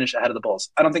are going to finish ahead of the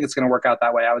Bulls. I don't think it's going to work out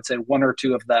that way. I would say one or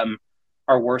two of them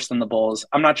are worse than the Bulls.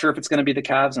 I'm not sure if it's going to be the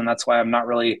Cavs, and that's why I'm not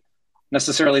really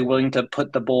necessarily willing to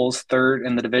put the Bulls third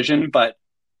in the division. But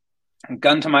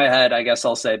gun to my head, I guess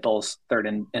I'll say Bulls third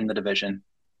in the division.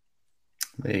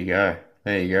 There you go.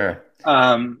 There you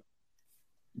go.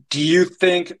 Do you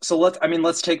think so?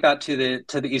 Let's take that to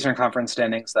the Eastern Conference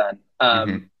standings then.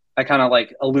 I kind of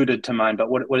like alluded to mine, but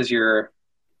what is your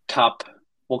top?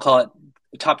 We'll call it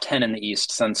top 10 in the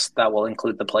East, since that will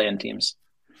include the play-in teams.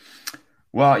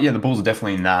 Well, yeah, the Bulls are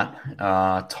definitely in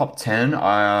that. Top 10.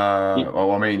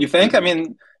 Well, I mean, you think? I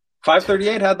mean,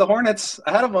 538 had the Hornets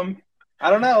ahead of them. I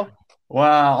don't know.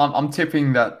 Well, I'm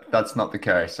tipping that that's not the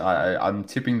case. I'm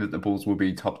tipping that the Bulls will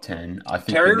be top 10. I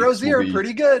think Terry the Knicks will Rozier, be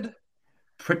pretty good.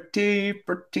 pretty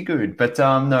good. But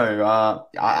no,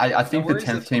 I think the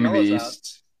 10th team in the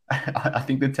East. I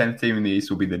think the 10th team in the East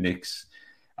will be the Knicks.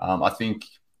 I think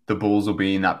the Bulls will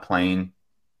be in that play-in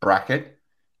bracket.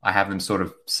 I have them sort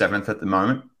of 7th at the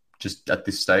moment, just at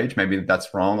this stage. Maybe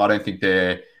that's wrong. I don't think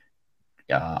they're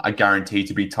a guarantee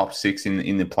to be top 6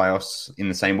 in the playoffs in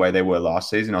the same way they were last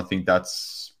season. I think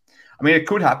that's. I mean, it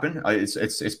could happen.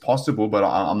 It's possible, but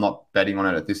I'm not betting on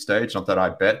it at this stage. Not that I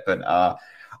bet, but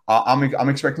I'm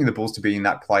expecting the Bulls to be in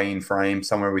that play-in frame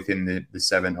somewhere within the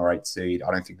 7 or 8 seed.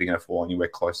 I don't think they're going to fall anywhere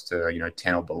close to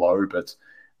 10 or below. But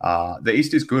the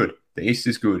East is good. The East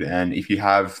is good, and if you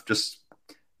have just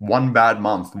one bad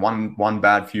month, one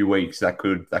bad few weeks, that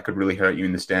could really hurt you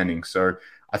in the standings. So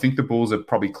I think the Bulls are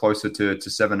probably closer to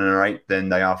 7 or 8 than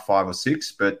they are 5 or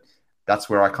 6, but that's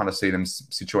where I kind of see them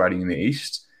situating in the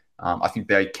East. I think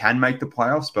they can make the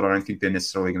playoffs, but I don't think they're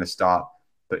necessarily going to start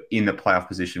in the playoff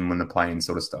position when the play-in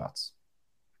sort of starts.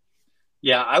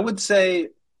 Yeah, I would say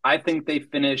I think they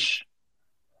finish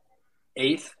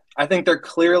 8th. I think there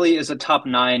clearly is a top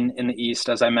 9 in the East,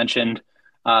 as I mentioned,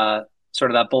 sort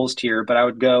of that Bulls tier, but I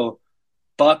would go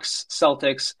Bucks,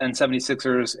 Celtics, and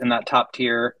 76ers in that top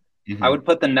tier. I would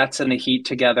put the Nets and the Heat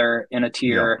together in a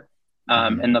tier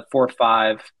in the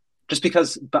 4-5, just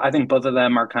because I think both of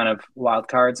them are kind of wild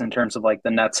cards in terms of like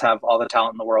the Nets have all the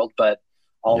talent in the world, but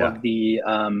all of the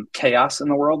chaos in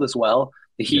the world as well.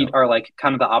 The Heat are like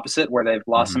kind of the opposite, where they've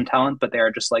lost some talent, but they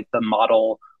are just like the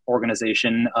model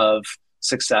organization of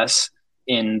success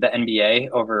in the NBA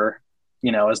over,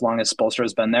 as long as Spoelstra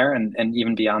has been there and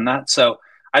even beyond that. So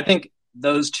I think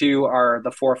those two are the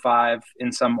 4-5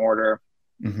 in some order.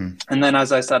 And then,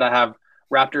 as I said, I have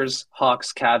Raptors,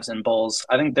 Hawks, Cavs, and Bulls.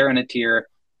 I think they're in a tier.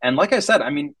 And like I said,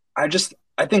 I mean, I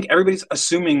think everybody's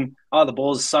assuming, the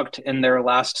Bulls sucked in their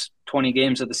last 20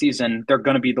 games of the season. They're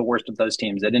going to be the worst of those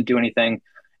teams. They didn't do anything.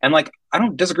 And like, I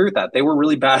don't disagree with that. They were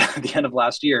really bad at the end of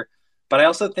last year. But I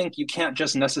also think you can't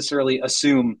just necessarily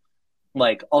assume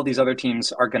like all these other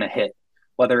teams are going to hit,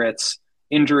 whether it's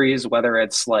injuries, whether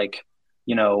it's like,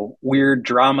 weird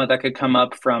drama that could come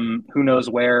up from who knows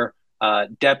where,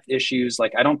 depth issues.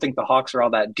 Like, I don't think the Hawks are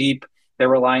all that deep. They're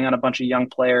relying on a bunch of young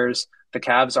players. The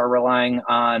Cavs are relying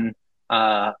on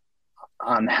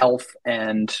health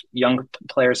and young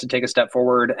players to take a step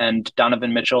forward, and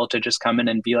Donovan Mitchell to just come in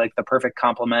and be like the perfect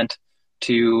complement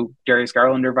to Darius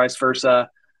Garland or vice versa.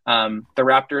 The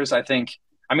Raptors,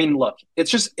 look,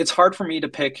 it's hard for me to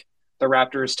pick the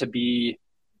Raptors to be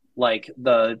like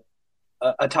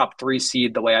a top 3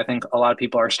 seed the way I think a lot of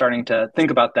people are starting to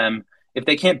think about them if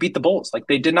they can't beat the Bulls. Like,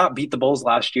 they did not beat the Bulls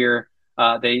last year.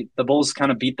 The Bulls kind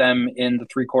of beat them in the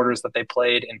 3 quarters that they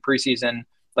played in preseason.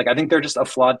 Like, I think they're just a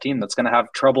flawed team that's going to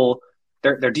have trouble.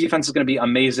 Their defense is going to be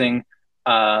amazing.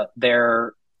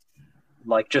 They're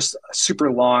like just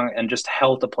super long and just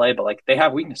hell to play, but like they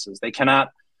have weaknesses. They cannot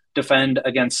defend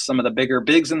against some of the bigger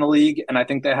bigs in the league, and I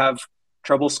think they have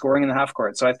trouble scoring in the half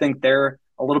court. So I think they're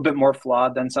a little bit more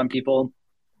flawed than some people.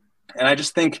 And I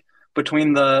just think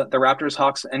between the Raptors,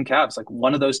 Hawks, and Cavs, like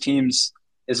one of those teams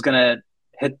is going to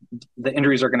hit, the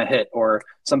injuries are going to hit, or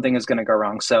something is going to go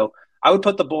wrong. So I would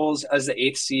put the Bulls as the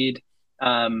eighth seed.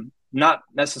 Not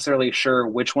necessarily sure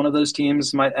which one of those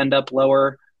teams might end up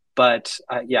lower, but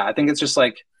yeah, I think it's just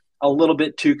like a little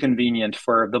bit too convenient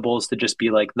for the Bulls to just be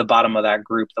like the bottom of that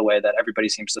group the way that everybody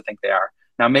seems to think they are.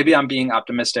 Now, maybe I'm being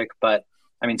optimistic, but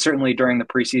I mean, certainly during the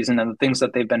preseason and the things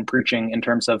that they've been preaching in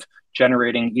terms of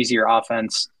generating easier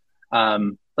offense.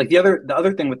 Like the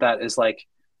other thing with that is like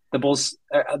the Bulls,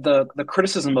 the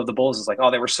criticism of the Bulls is like,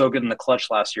 oh, they were so good in the clutch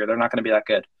last year. They're not going to be that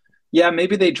good. Yeah,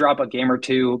 maybe they drop a game or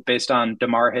two based on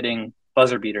DeMar hitting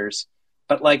buzzer beaters,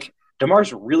 but like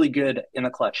DeMar's really good in the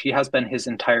clutch. He has been his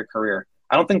entire career.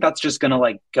 I don't think that's just going to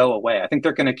like go away. I think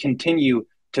they're going to continue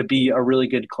to be a really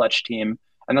good clutch team.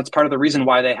 And that's part of the reason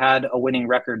why they had a winning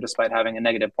record despite having a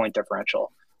negative point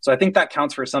differential. So I think that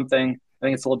counts for something. I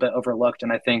think it's a little bit overlooked.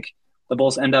 And I think the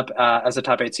Bulls end up as a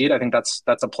top 8 seed. I think that's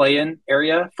a play-in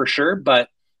area for sure, but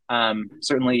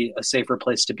certainly a safer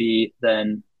place to be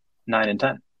than 9 and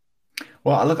 10.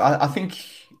 Well, look, I think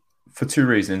for two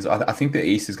reasons. I think the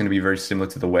East is going to be very similar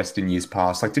to the West in years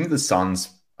past. Like, didn't the Suns,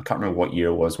 I can't remember what year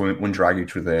it was, when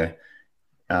Dragic were there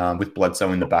with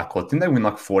Bledsoe in the backcourt, didn't they win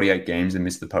like 48 games and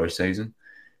miss the postseason?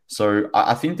 So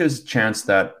I think there's a chance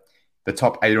that the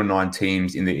top 8 or 9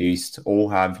 teams in the East all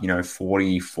have,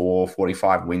 44,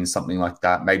 45 wins, something like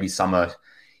that. Maybe some are,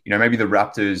 maybe the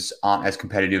Raptors aren't as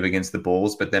competitive against the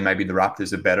Bulls, but then maybe the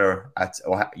Raptors are better at,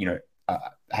 or,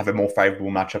 have a more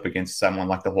favorable matchup against someone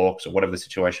like the Hawks or whatever the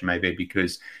situation may be,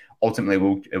 because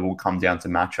ultimately it will come down to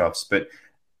matchups. But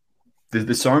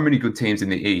there's so many good teams in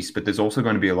the East, but there's also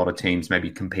going to be a lot of teams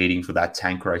maybe competing for that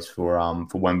tank race for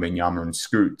Wembanyama and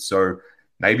Scoot. So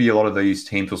maybe a lot of these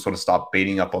teams will sort of start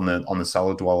beating up on the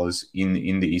cellar dwellers in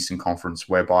the Eastern Conference,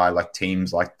 whereby like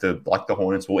teams like the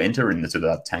Hornets will enter into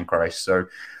that tank race. So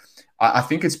I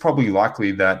think it's probably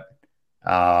likely that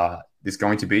there's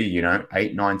going to be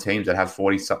 8, 9 teams that have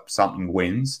 40-something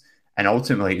wins, and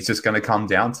ultimately it's just going to come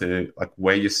down to like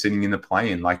where you're sitting in the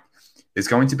play-in. Like, there's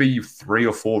going to be 3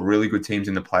 or 4 really good teams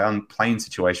in the play-in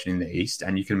situation in the East,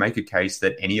 and you can make a case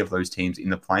that any of those teams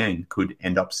in the play-in could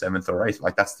end up 7th or 8th.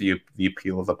 Like, that's the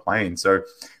appeal of the play-in. So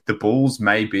the Bulls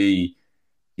may be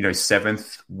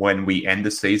 7th when we end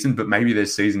the season, but maybe their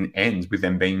season ends with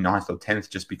them being 9th or 10th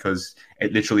just because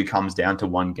it literally comes down to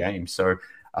one game. So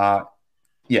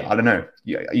yeah, I don't know.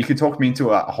 You could talk me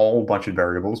into a whole bunch of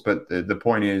variables, but the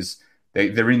point is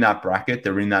they're in that bracket.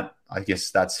 They're in that, I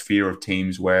guess, that sphere of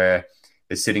teams where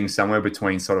they're sitting somewhere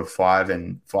between sort of 5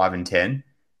 and 10,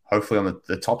 hopefully on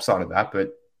the top side of that,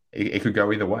 but it could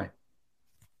go either way.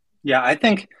 Yeah, I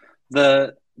think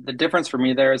the difference for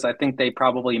me there is I think they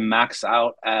probably max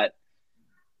out at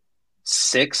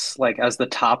 6, like as the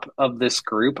top of this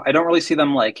group. I don't really see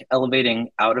them like elevating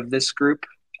out of this group.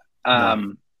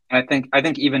 No. I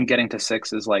think even getting to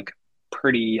 6 is like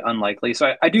pretty unlikely.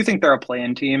 So I do think they're a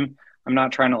play-in team. I'm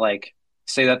not trying to like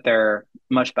say that they're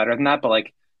much better than that, but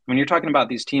like when you're talking about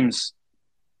these teams,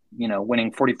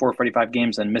 winning 44, 45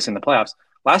 games and missing the playoffs.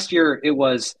 Last year it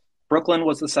was Brooklyn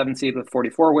was the 7th seed with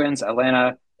 44 wins,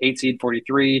 Atlanta 8th seed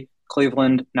 43,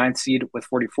 Cleveland 9th seed with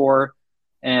 44,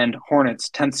 and Hornets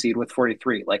 10th seed with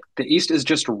 43. Like, the East is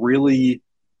just really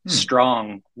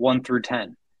strong 1 through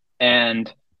 10.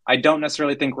 And I don't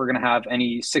necessarily think we're going to have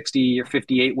any 60 or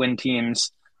 58 win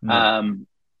teams. No.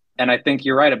 And I think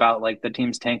you're right about like the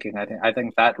teams tanking. I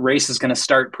think that race is going to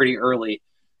start pretty early.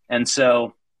 And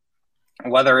so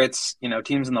whether it's,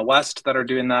 teams in the West that are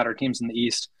doing that or teams in the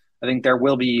East, I think there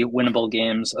will be winnable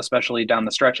games, especially down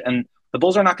the stretch. And the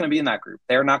Bulls are not going to be in that group.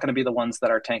 They're not going to be the ones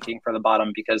that are tanking for the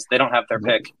bottom because they don't have their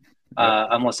pick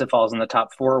unless it falls in the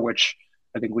top 4, which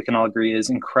I think we can all agree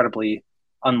is incredibly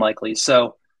unlikely.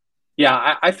 So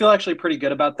yeah, I feel actually pretty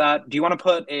good about that. Do you want to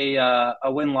put a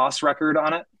win-loss record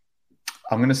on it?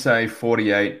 I'm going to say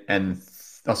 44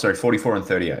 and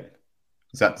 38.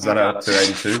 Is that up to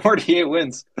 82? 48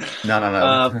 wins. No.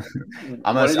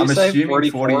 I'm assuming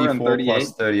 44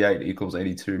 plus 38 equals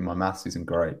 82. My maths isn't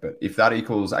great, but if that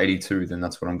equals 82, then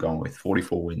that's what I'm going with.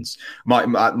 44 wins.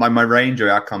 My range of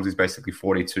outcomes is basically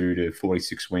 42 to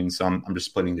 46 wins, so I'm just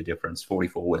splitting the difference.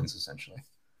 44 wins essentially.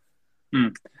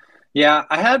 Yeah,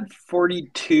 I had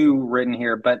 42 written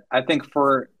here, but I think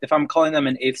if I'm calling them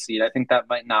an 8th seed, I think that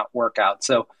might not work out.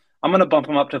 So I'm going to bump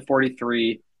them up to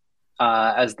 43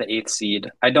 as the 8th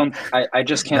seed. I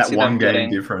just can't see them getting... That one game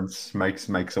difference makes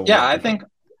a lot. Yeah, I think,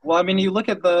 well, I mean, you look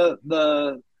at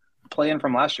the play-in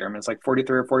from last year, I mean, it's like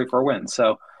 43 or 44 wins.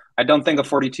 So I don't think a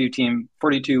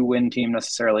 42 win team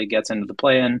necessarily gets into the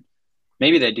play-in.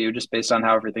 Maybe they do just based on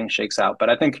how everything shakes out. But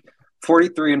I think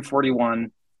 43 and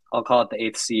 41 I'll call it the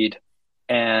 8th seed,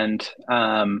 and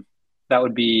that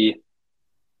would be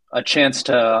a chance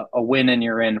to a win and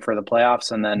you're in for the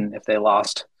playoffs. And then if they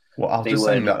lost, Well, I was they just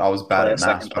saying would that I was bad play a at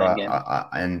maths, second but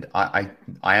playing game.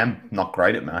 I am not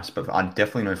great at maths, but I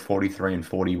definitely know 43 and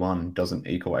 41 doesn't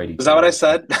equal Is that what I 82.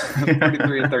 said?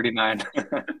 43 and 39.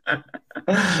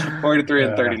 43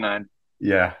 and Yeah, 39.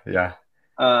 yeah, yeah,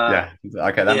 Uh, yeah.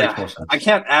 Okay, that makes yeah, more I sense.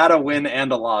 can't add a win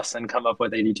and a loss and come up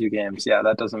with 82 games. Yeah,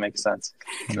 that doesn't make sense.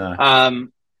 No.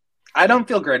 Um, I don't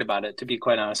feel great about it, to be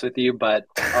quite honest with you, but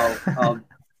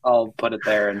I'll put it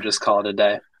there and just call it a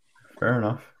day. Fair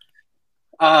enough.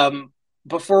 Um,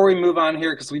 Before we move on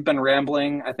here, because we've been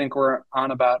rambling, I think we're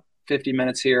on about 50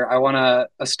 minutes here. I want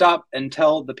to stop and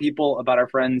tell the people about our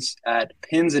friends at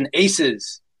Pins and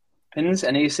Aces. Pins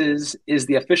and Aces is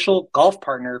the official golf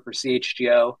partner for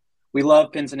CHGO. We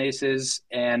love Pins and Aces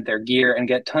and their gear and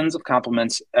get tons of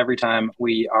compliments every time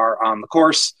we are on the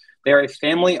course. They are a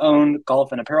family-owned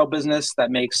golf and apparel business that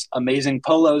makes amazing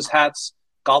polos, hats,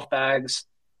 golf bags,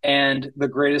 and the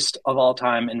greatest of all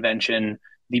time invention,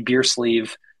 the beer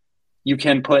sleeve. You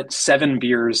can put 7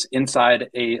 beers inside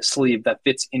a sleeve that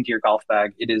fits into your golf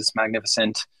bag. It is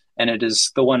magnificent, and it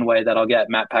is the one way that I'll get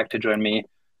Matt Pack to join me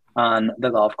on the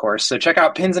golf course. So check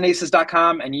out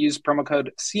pinsandaces.com and use promo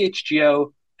code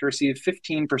CHGO to receive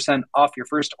 15% off your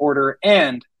first order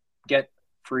and get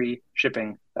free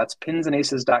shipping. That's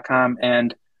pinsandaces.com,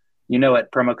 and you know it,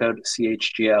 promo code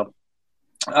CHGO.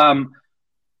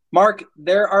 Mark,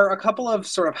 there are a couple of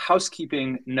sort of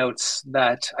housekeeping notes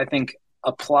that I think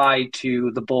apply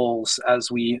to the Bulls as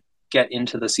we get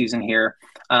into the season here.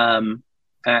 And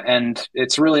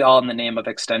it's really all in the name of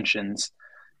extensions.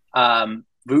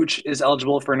 Vooch is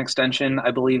eligible for an extension.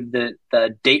 I believe that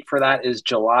the date for that is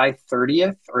July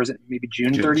 30th, or is it maybe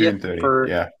June 30th? June 30th, for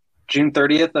yeah. June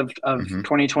 30th of Mhm.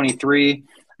 2023.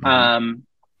 Mhm.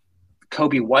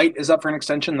 Kobe White is up for an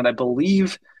extension that I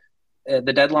believe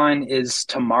the deadline is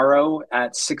tomorrow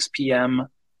at 6 p.m.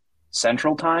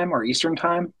 Central Time or Eastern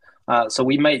Time. So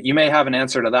you may have an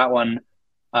answer to that one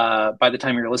by the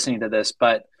time you're listening to this.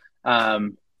 But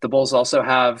the Bulls also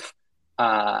have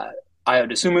Ayo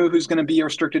Dosunmu, who's going to be a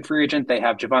restricted free agent. They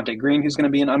have Javonte Green, who's going to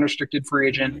be an unrestricted free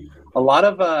agent. A lot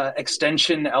of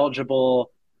extension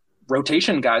eligible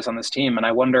rotation guys on this team, and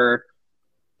I wonder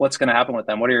what's going to happen with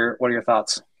them. What are your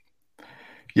thoughts?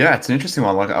 Yeah, it's an interesting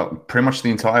one. Like pretty much the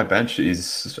entire bench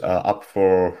is up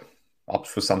for some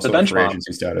The sort of bench free mob.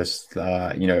 agency status.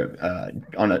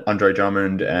 Andre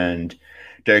Drummond and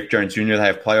Derek Jones Jr. They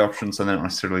have play options, so they're not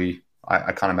necessarily.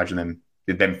 I can't imagine them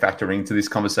factoring into this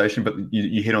conversation. But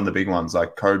you hit on the big ones.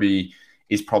 Like Kobe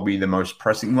is probably the most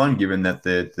pressing one, given that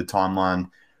the timeline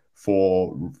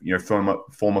for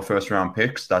former first round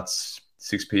picks, that's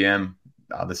 6 p.m.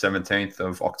 The 17th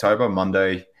of October,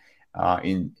 Monday.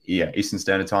 Eastern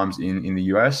Standard Times in the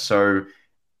US. So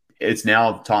it's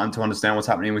now time to understand what's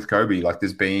happening with Kobe. Like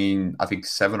there's been, I think,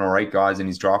 7 or 8 guys in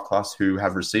his draft class who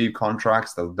have received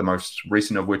contracts, the most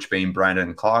recent of which being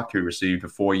Brandon Clark, who received a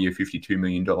 4-year, $52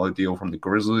 million deal from the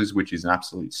Grizzlies, which is an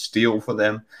absolute steal for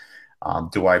them.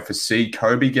 Do I foresee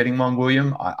Kobe getting one,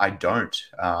 William? I don't.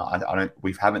 I don't.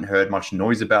 We haven't heard much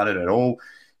noise about it at all.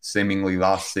 Seemingly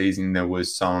last season there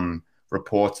was some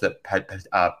reports that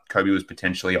Kobe was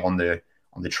potentially on the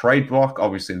trade block.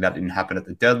 Obviously, that didn't happen at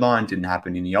the deadline, didn't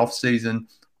happen in the offseason.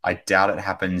 I doubt it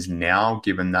happens now,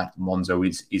 given that Lonzo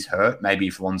is hurt. Maybe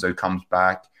if Lonzo comes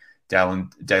back, Dalen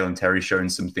Terry showing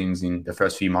some things in the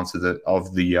first few months of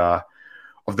the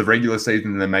regular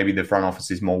season, then maybe the front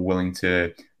office is more willing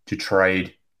to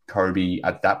trade Kobe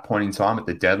at that point in time at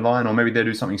the deadline, or maybe they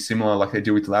do something similar like they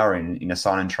do with Lowry in a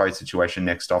sign and trade situation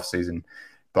next offseason.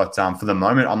 But for the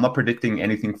moment, I'm not predicting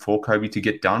anything for Kobe to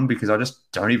get done because I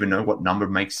just don't even know what number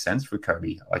makes sense for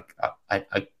Kobe. Like I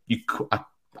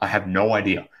have no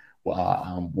idea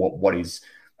what is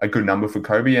a good number for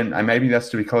Kobe, and maybe that's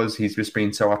because he's just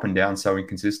been so up and down, so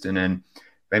inconsistent, and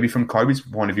maybe from Kobe's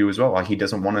point of view as well, like he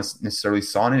doesn't want to necessarily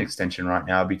sign an extension right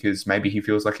now because maybe he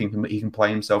feels like he can play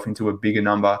himself into a bigger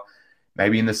number,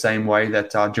 maybe in the same way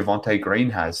that Javonte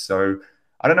Green has. So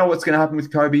I don't know what's going to happen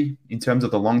with Kobe in terms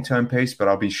of the long-term piece, but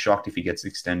I'll be shocked if he gets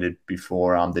extended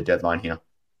before the deadline here.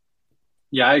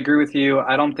 Yeah, I agree with you.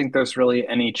 I don't think there's really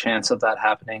any chance of that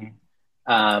happening.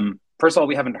 First of all,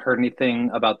 we haven't heard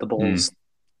anything about the Bulls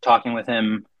talking with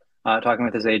him, talking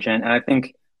with his agent. And I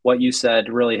think what you said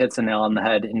really hits a nail on the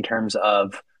head in terms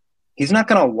of he's not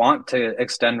going to want to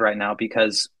extend right now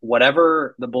because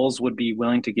whatever the Bulls would be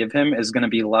willing to give him is going to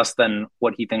be less than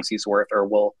what he thinks he's worth or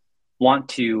will want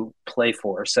to play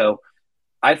for. So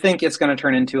I think it's going to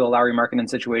turn into a Lauri Markkanen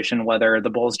situation, whether the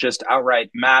Bulls just outright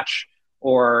match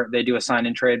or they do a sign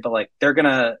and trade, but like they're going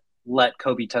to let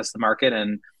Kobe test the market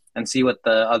and see what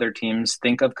the other teams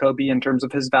think of Kobe in terms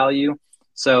of his value.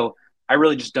 So I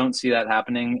really just don't see that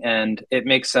happening, and it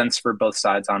makes sense for both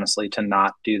sides, honestly, to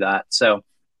not do that. So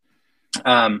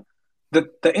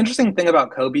the interesting thing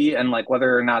about Kobe and like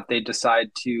whether or not they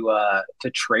decide to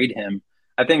trade him,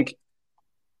 I think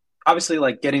obviously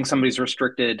like getting somebody's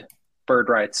restricted bird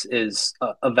rights is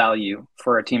a value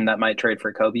for a team that might trade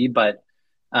for Kobe. But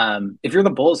if you're the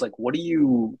Bulls, like what are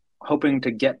you hoping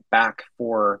to get back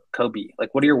for Kobe?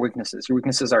 Like what are your weaknesses? Your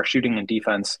weaknesses are shooting and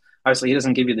defense. Obviously, he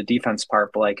doesn't give you the defense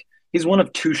part, but like he's one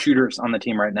of two shooters on the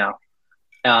team right now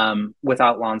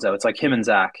without Lonzo. It's like him and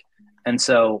Zach. And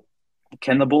so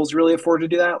can the Bulls really afford to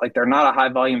do that? Like they're not a high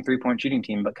volume 3-point shooting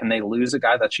team, but can they lose a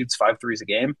guy that shoots 5 threes a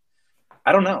game?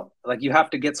 I don't know. Like you have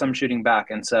to get some shooting back.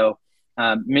 And so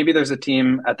maybe there's a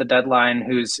team at the deadline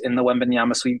who's in the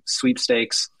Wembanyama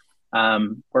sweepstakes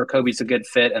where Kobe's a good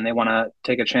fit and they want to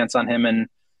take a chance on him and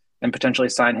potentially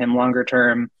sign him longer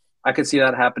term. I could see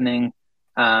that happening.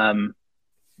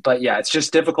 But yeah, it's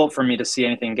just difficult for me to see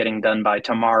anything getting done by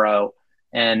tomorrow.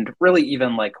 And really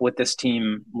even like with this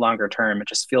team longer term, it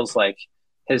just feels like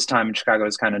his time in Chicago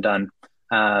is kind of done,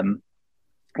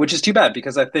 which is too bad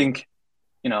because I think,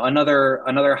 you know,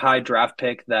 another high draft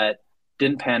pick that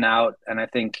didn't pan out. And I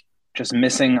think just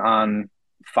missing on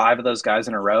 5 of those guys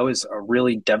in a row is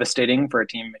really devastating for a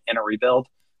team in a rebuild.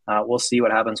 We'll see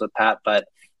what happens with Pat, but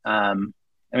I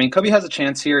mean, Kobe has a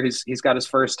chance here. He's got his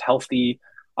first healthy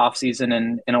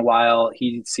offseason in a while.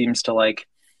 He seems to like,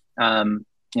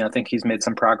 think he's made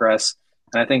some progress.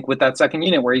 And I think with that second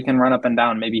unit where he can run up and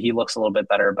down, maybe he looks a little bit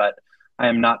better, but I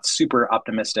am not super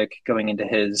optimistic going into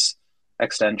his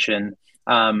extension.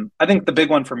 I think the big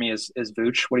one for me is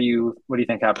Vooch. What do you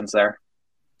think happens there?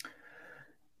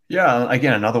 Yeah,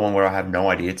 again, another one where I have no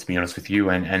idea, to be honest with you,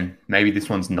 and maybe this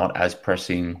one's not as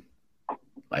pressing,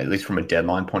 at least from a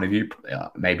deadline point of view.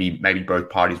 Maybe both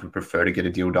parties would prefer to get a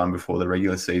deal done before the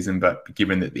regular season, but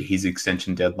given that his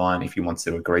extension deadline, if he wants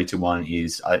to agree to one,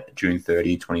 is June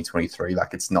 30, 2023,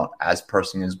 like it's not as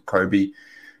pressing as Kobe.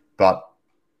 But,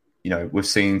 you know, we've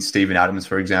seen Steven Adams,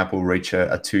 for example, reach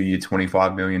a 2-year,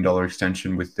 $25 million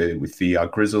extension with the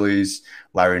Grizzlies.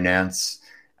 Larry Nance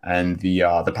and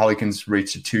the Pelicans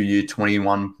reached a 2-year,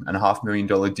 $21.5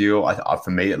 million deal.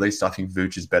 For me, at least, I think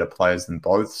Vooch is better players than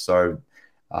both. So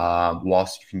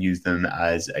whilst you can use them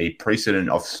as a precedent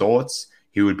of sorts,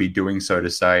 he would be doing so to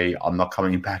say, I'm not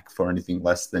coming back for anything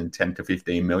less than $10 to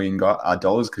 $15 million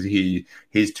because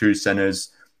he's 2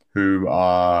 centers who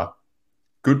are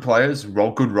good players,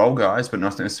 good role guys, but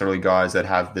not necessarily guys that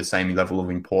have the same level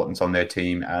of importance on their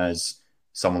team as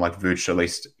someone like Vooch at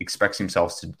least expects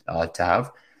himself to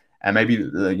have. And maybe,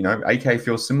 AK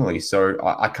feels similarly. So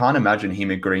I can't imagine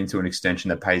him agreeing to an extension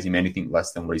that pays him anything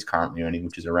less than what he's currently earning,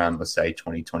 which is around, let's say,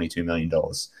 $22 million.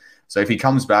 So if he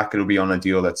comes back, it'll be on a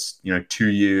deal that's, 2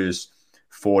 years,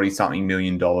 $40-something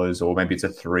million, or maybe it's a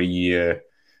 3-year,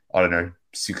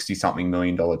 $60-something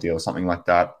million deal, something like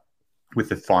that, with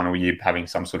the final year having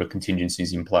some sort of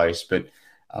contingencies in place. But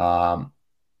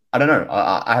I don't know.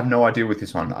 I have no idea with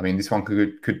this one. I mean, this one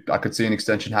I could see an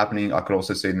extension happening. I could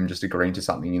also see them just agreeing to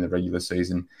something in the regular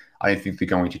season. I don't think they're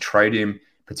going to trade him,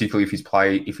 particularly if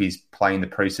he's playing the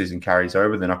preseason carries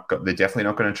over. They're definitely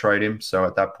not going to trade him. So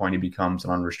at that point, he becomes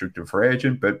an unrestricted free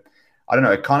agent. But I don't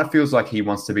know. It kind of feels like he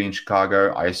wants to be in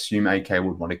Chicago. I assume AK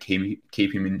would want to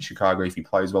keep him in Chicago if he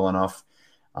plays well enough.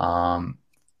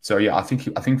 So yeah, I think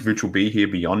Vooch will be here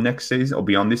beyond next season or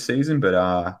beyond this season.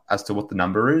 But as to what the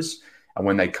number is, and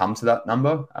when they come to that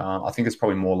number, I think it's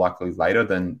probably more likely later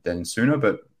than sooner,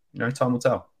 but time will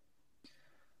tell.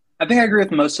 I think I agree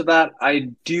with most of that.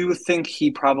 I do think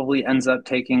he probably ends up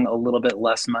taking a little bit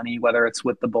less money, whether it's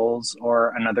with the Bulls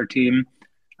or another team.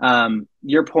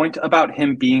 Your point about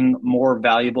him being more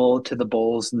valuable to the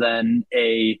Bulls than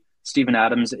a Steven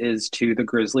Adams is to the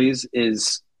Grizzlies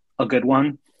is a good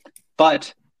one.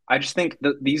 But I just think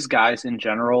that these guys in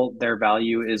general, their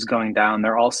value is going down.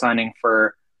 They're all signing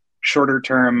for shorter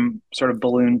term sort of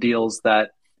balloon deals that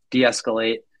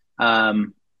de-escalate.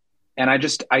 And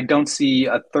I don't see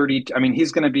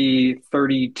he's going to be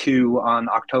 32 on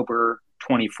October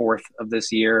 24th of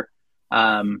this year.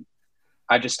 I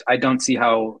don't see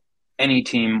how any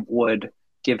team would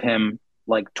give him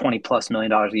like $20+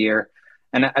 million a year.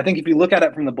 And I think if you look at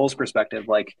it from the Bulls perspective,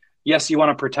 like, yes, you want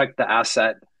to protect the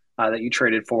asset that you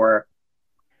traded for.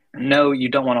 No, you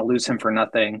don't want to lose him for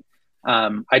nothing.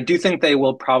 I do think they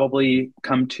will probably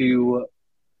come to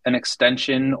an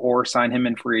extension or sign him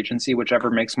in free agency,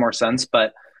 whichever makes more sense.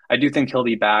 But I do think he'll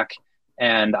be back,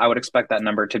 and I would expect that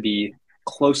number to be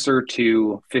closer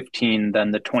to 15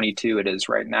 than the 22 it is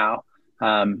right now.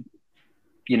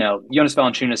 Jonas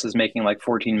Valanciunas is making like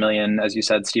 14 million, as you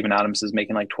said. Steven Adams is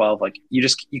making like 12. Like you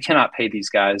cannot pay these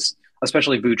guys,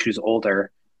 especially Vooch, who's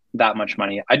older, that much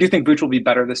money. I do think Vooch will be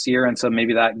better this year, and so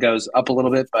maybe that goes up a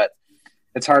little bit. But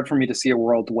it's hard for me to see a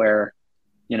world where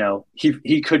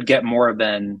he could get more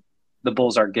than the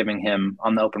Bulls are giving him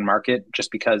on the open market,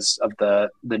 just because of the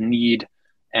need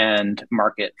and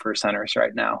market for centers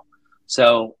right now.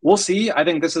 So we'll see. I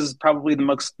think this is probably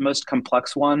the most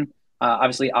complex one.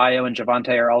 Obviously, Ayo and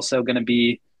Javonte are also going to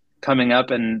be coming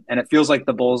up, and it feels like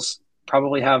the Bulls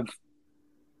probably have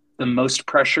the most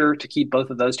pressure to keep both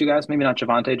of those two guys. Maybe not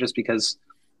Javonte, just because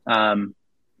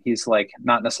he's like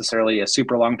not necessarily a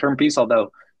super long-term piece,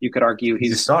 although you could argue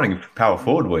he's a starting power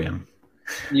forward, William.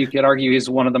 You could argue he's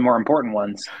one of the more important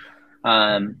ones.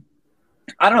 I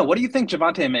don't know. What do you think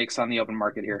Javonte makes on the open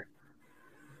market here?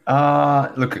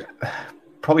 Look,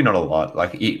 probably not a lot.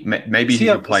 Like maybe he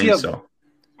could play himself.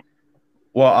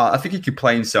 Well, I think he could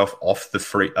play himself off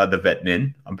the vet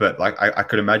min, but like I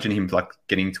could imagine him like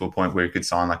getting to a point where he could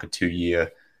sign like a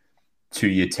 2-year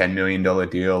 $10 million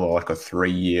deal, or like a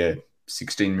 3-year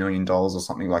 $16 million or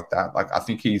something like that. Like I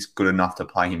think he's good enough to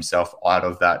play himself out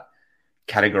of that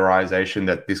categorization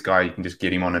that this guy, you can just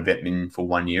get him on a vet min for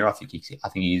 1 year. I think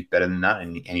he's better than that,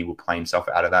 and he will play himself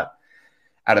out of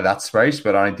that space.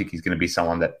 But I don't think he's going to be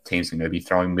someone that teams are going to be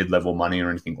throwing mid-level money or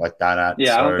anything like that at.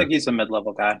 Yeah, so, I don't think he's a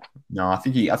mid-level guy. No, I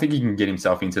think he can get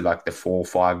himself into like the $4 or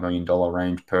 $5 million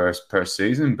range per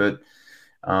season. But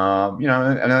it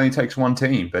only takes one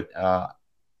team. But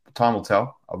time will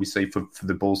tell. Obviously, for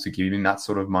the Bulls to give him that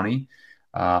sort of money,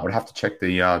 I would have to check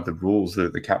the rules,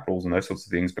 the cap rules, and those sorts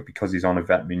of things. But because he's on a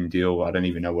vet min deal, I don't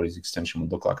even know what his extension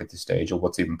would look like at this stage, or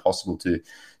what's even possible to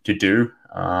do.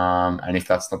 And if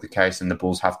that's not the case, and the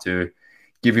Bulls have to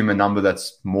give him a number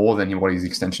that's more than what he's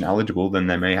extension eligible, then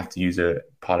they may have to use a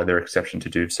part of their exception to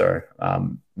do so.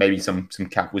 Maybe some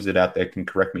cap wizard out there can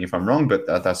correct me if I'm wrong, but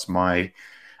that's my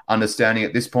understanding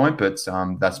at this point. But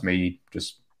that's me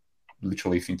just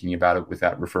literally thinking about it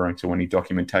without referring to any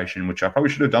documentation, which I probably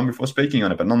should have done before speaking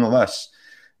on it. But nonetheless,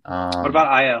 what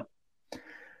about Ayo?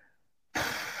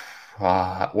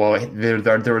 Well, there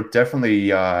are definitely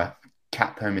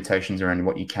cap permutations around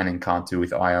what you can and can't do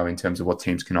with Ayo in terms of what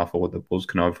teams can offer, what the Bulls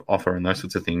can offer, and those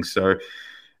sorts of things. So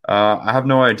I have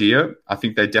no idea. I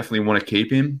think they definitely want to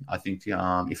keep him. I think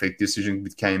if a decision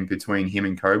came between him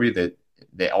and Kobe, that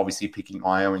they're obviously picking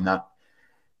Ayo in that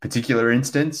particular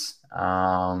instance.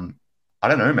 I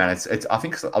don't know, man. I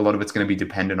think a lot of it's going to be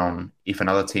dependent on if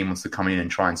another team wants to come in and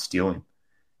try and steal him.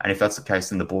 And if that's the case,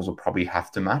 then the Bulls will probably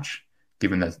have to match,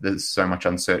 given that there's so much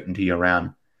uncertainty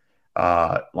around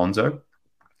Lonzo.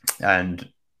 And,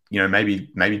 maybe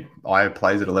Ayo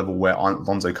plays at a level where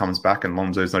Lonzo comes back and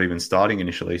Lonzo's not even starting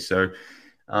initially. So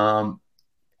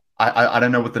I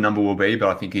don't know what the number will be, but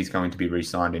I think he's going to be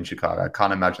re-signed in Chicago. I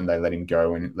can't imagine they let him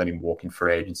go and let him walk in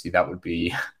free agency. That would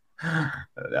be...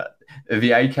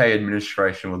 the AK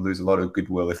administration would lose a lot of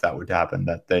goodwill if that would happen,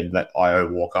 that they let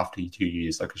Ayo walk after 2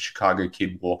 years, like a Chicago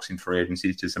kid walks in free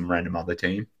agency to some random other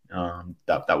team.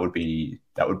 That would be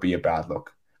a bad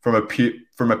look. From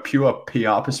a pure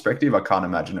PR perspective, I can't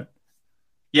imagine it.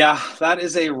 Yeah, that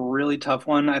is a really tough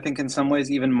one. I think in some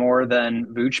ways even more than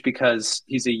Vooch, because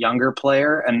he's a younger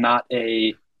player and not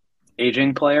a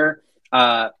aging player.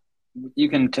 You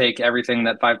can take everything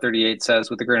that 538 says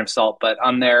with a grain of salt, but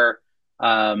on their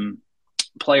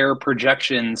player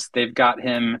projections, they've got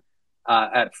him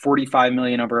at $45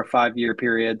 million over a 5-year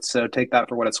period. So take that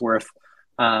for what it's worth.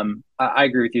 I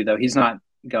agree with you, though. He's not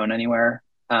going anywhere.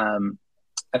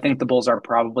 I think the Bulls are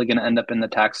probably going to end up in the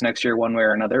tax next year one way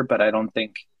or another, but I don't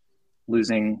think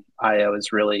losing Ayo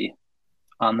is really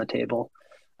on the table.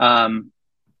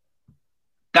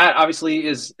 That obviously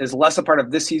is less a part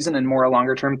of this season and more a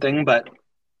longer-term thing. But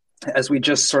as we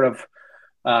just sort of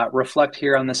reflect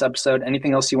here on this episode,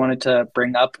 anything else you wanted to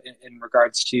bring up in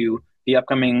regards to the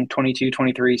upcoming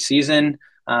 22-23 season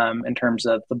in terms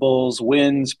of the Bulls'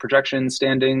 wins, projections,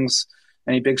 standings,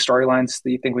 any big storylines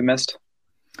that you think we missed?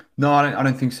 No, I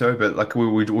don't think so. But like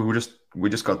we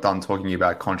just got done talking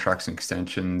about contracts and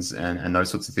extensions and those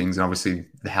sorts of things, and obviously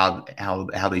how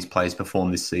these players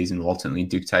perform this season will ultimately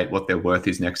dictate what their worth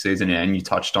is next season. And you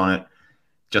touched on it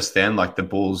just then, like the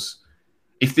Bulls,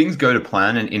 if things go to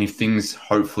plan and if things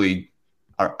hopefully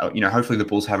the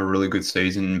Bulls have a really good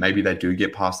season, maybe they do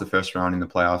get past the first round in the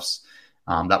playoffs.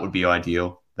 That would be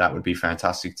ideal. That would be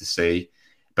fantastic to see.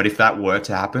 But if that were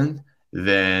to happen,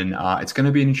 then it's going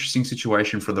to be an interesting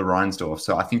situation for the Reinsdorf.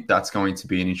 So I think that's going to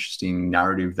be an interesting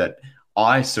narrative that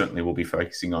I certainly will be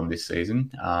focusing on this season,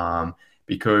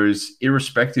 because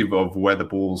irrespective of where the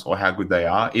Bulls or how good they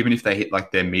are, even if they hit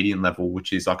like their median level,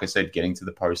 which is, like I said, getting to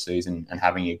the postseason and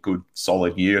having a good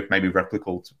solid year, maybe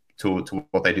replicable to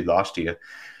what they did last year,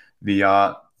 the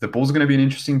Bulls are going to be an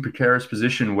interesting precarious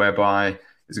position whereby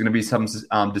there's going to be some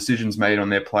decisions made on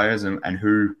their players and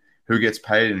who gets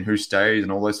paid and who stays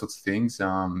and all those sorts of things.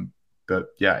 But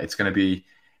yeah, it's just going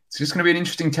to be an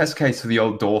interesting test case for the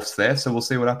old Dwarfs there. So we'll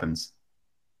see what happens.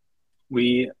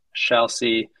 We shall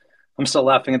see. I'm still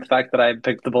laughing at the fact that I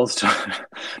picked the Bulls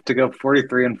to go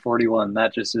 43-41.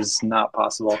 That just is not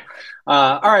possible.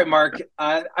 All right, Mark.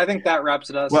 I think that wraps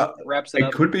it up. Well,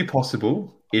 it could be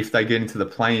possible if they get into the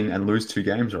play-in and lose 2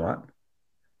 games, right?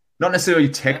 Not necessarily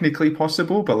technically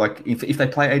possible, but like if they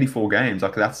play 84 games,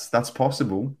 like that's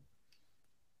possible.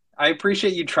 I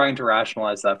appreciate you trying to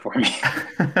rationalize that for me.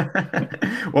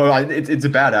 Well, it's a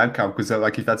bad outcome because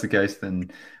like if that's the case,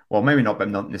 then well, maybe not, but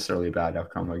not necessarily a bad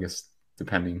outcome, I guess,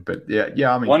 depending. But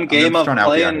yeah. I mean, one game of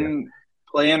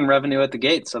play-in revenue at the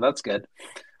gate, so that's good.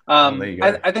 There you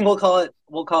go. I think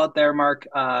we'll call it there, Mark.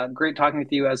 Great talking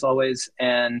with you as always,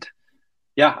 and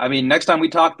yeah, I mean, next time we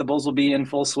talk, the Bulls will be in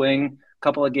full swing.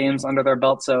 Couple of games under their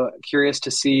belt, so curious to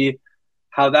see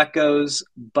how that goes.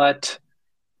 But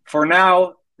for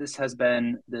now, this has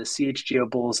been the CHGO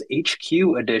Bulls HQ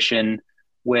edition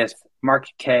with Mark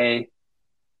K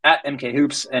at MK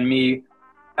Hoops and me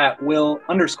at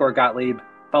Will_Gottlieb.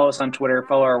 Follow us on Twitter,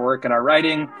 follow our work and our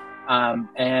writing,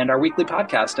 and our weekly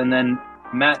podcast. And then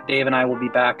Matt, Dave, and I will be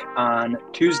back on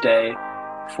Tuesday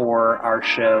for our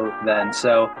show then.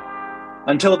 So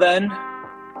until then,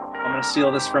 I'm going to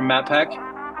steal this from Matt Peck.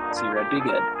 See Red, be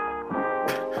good.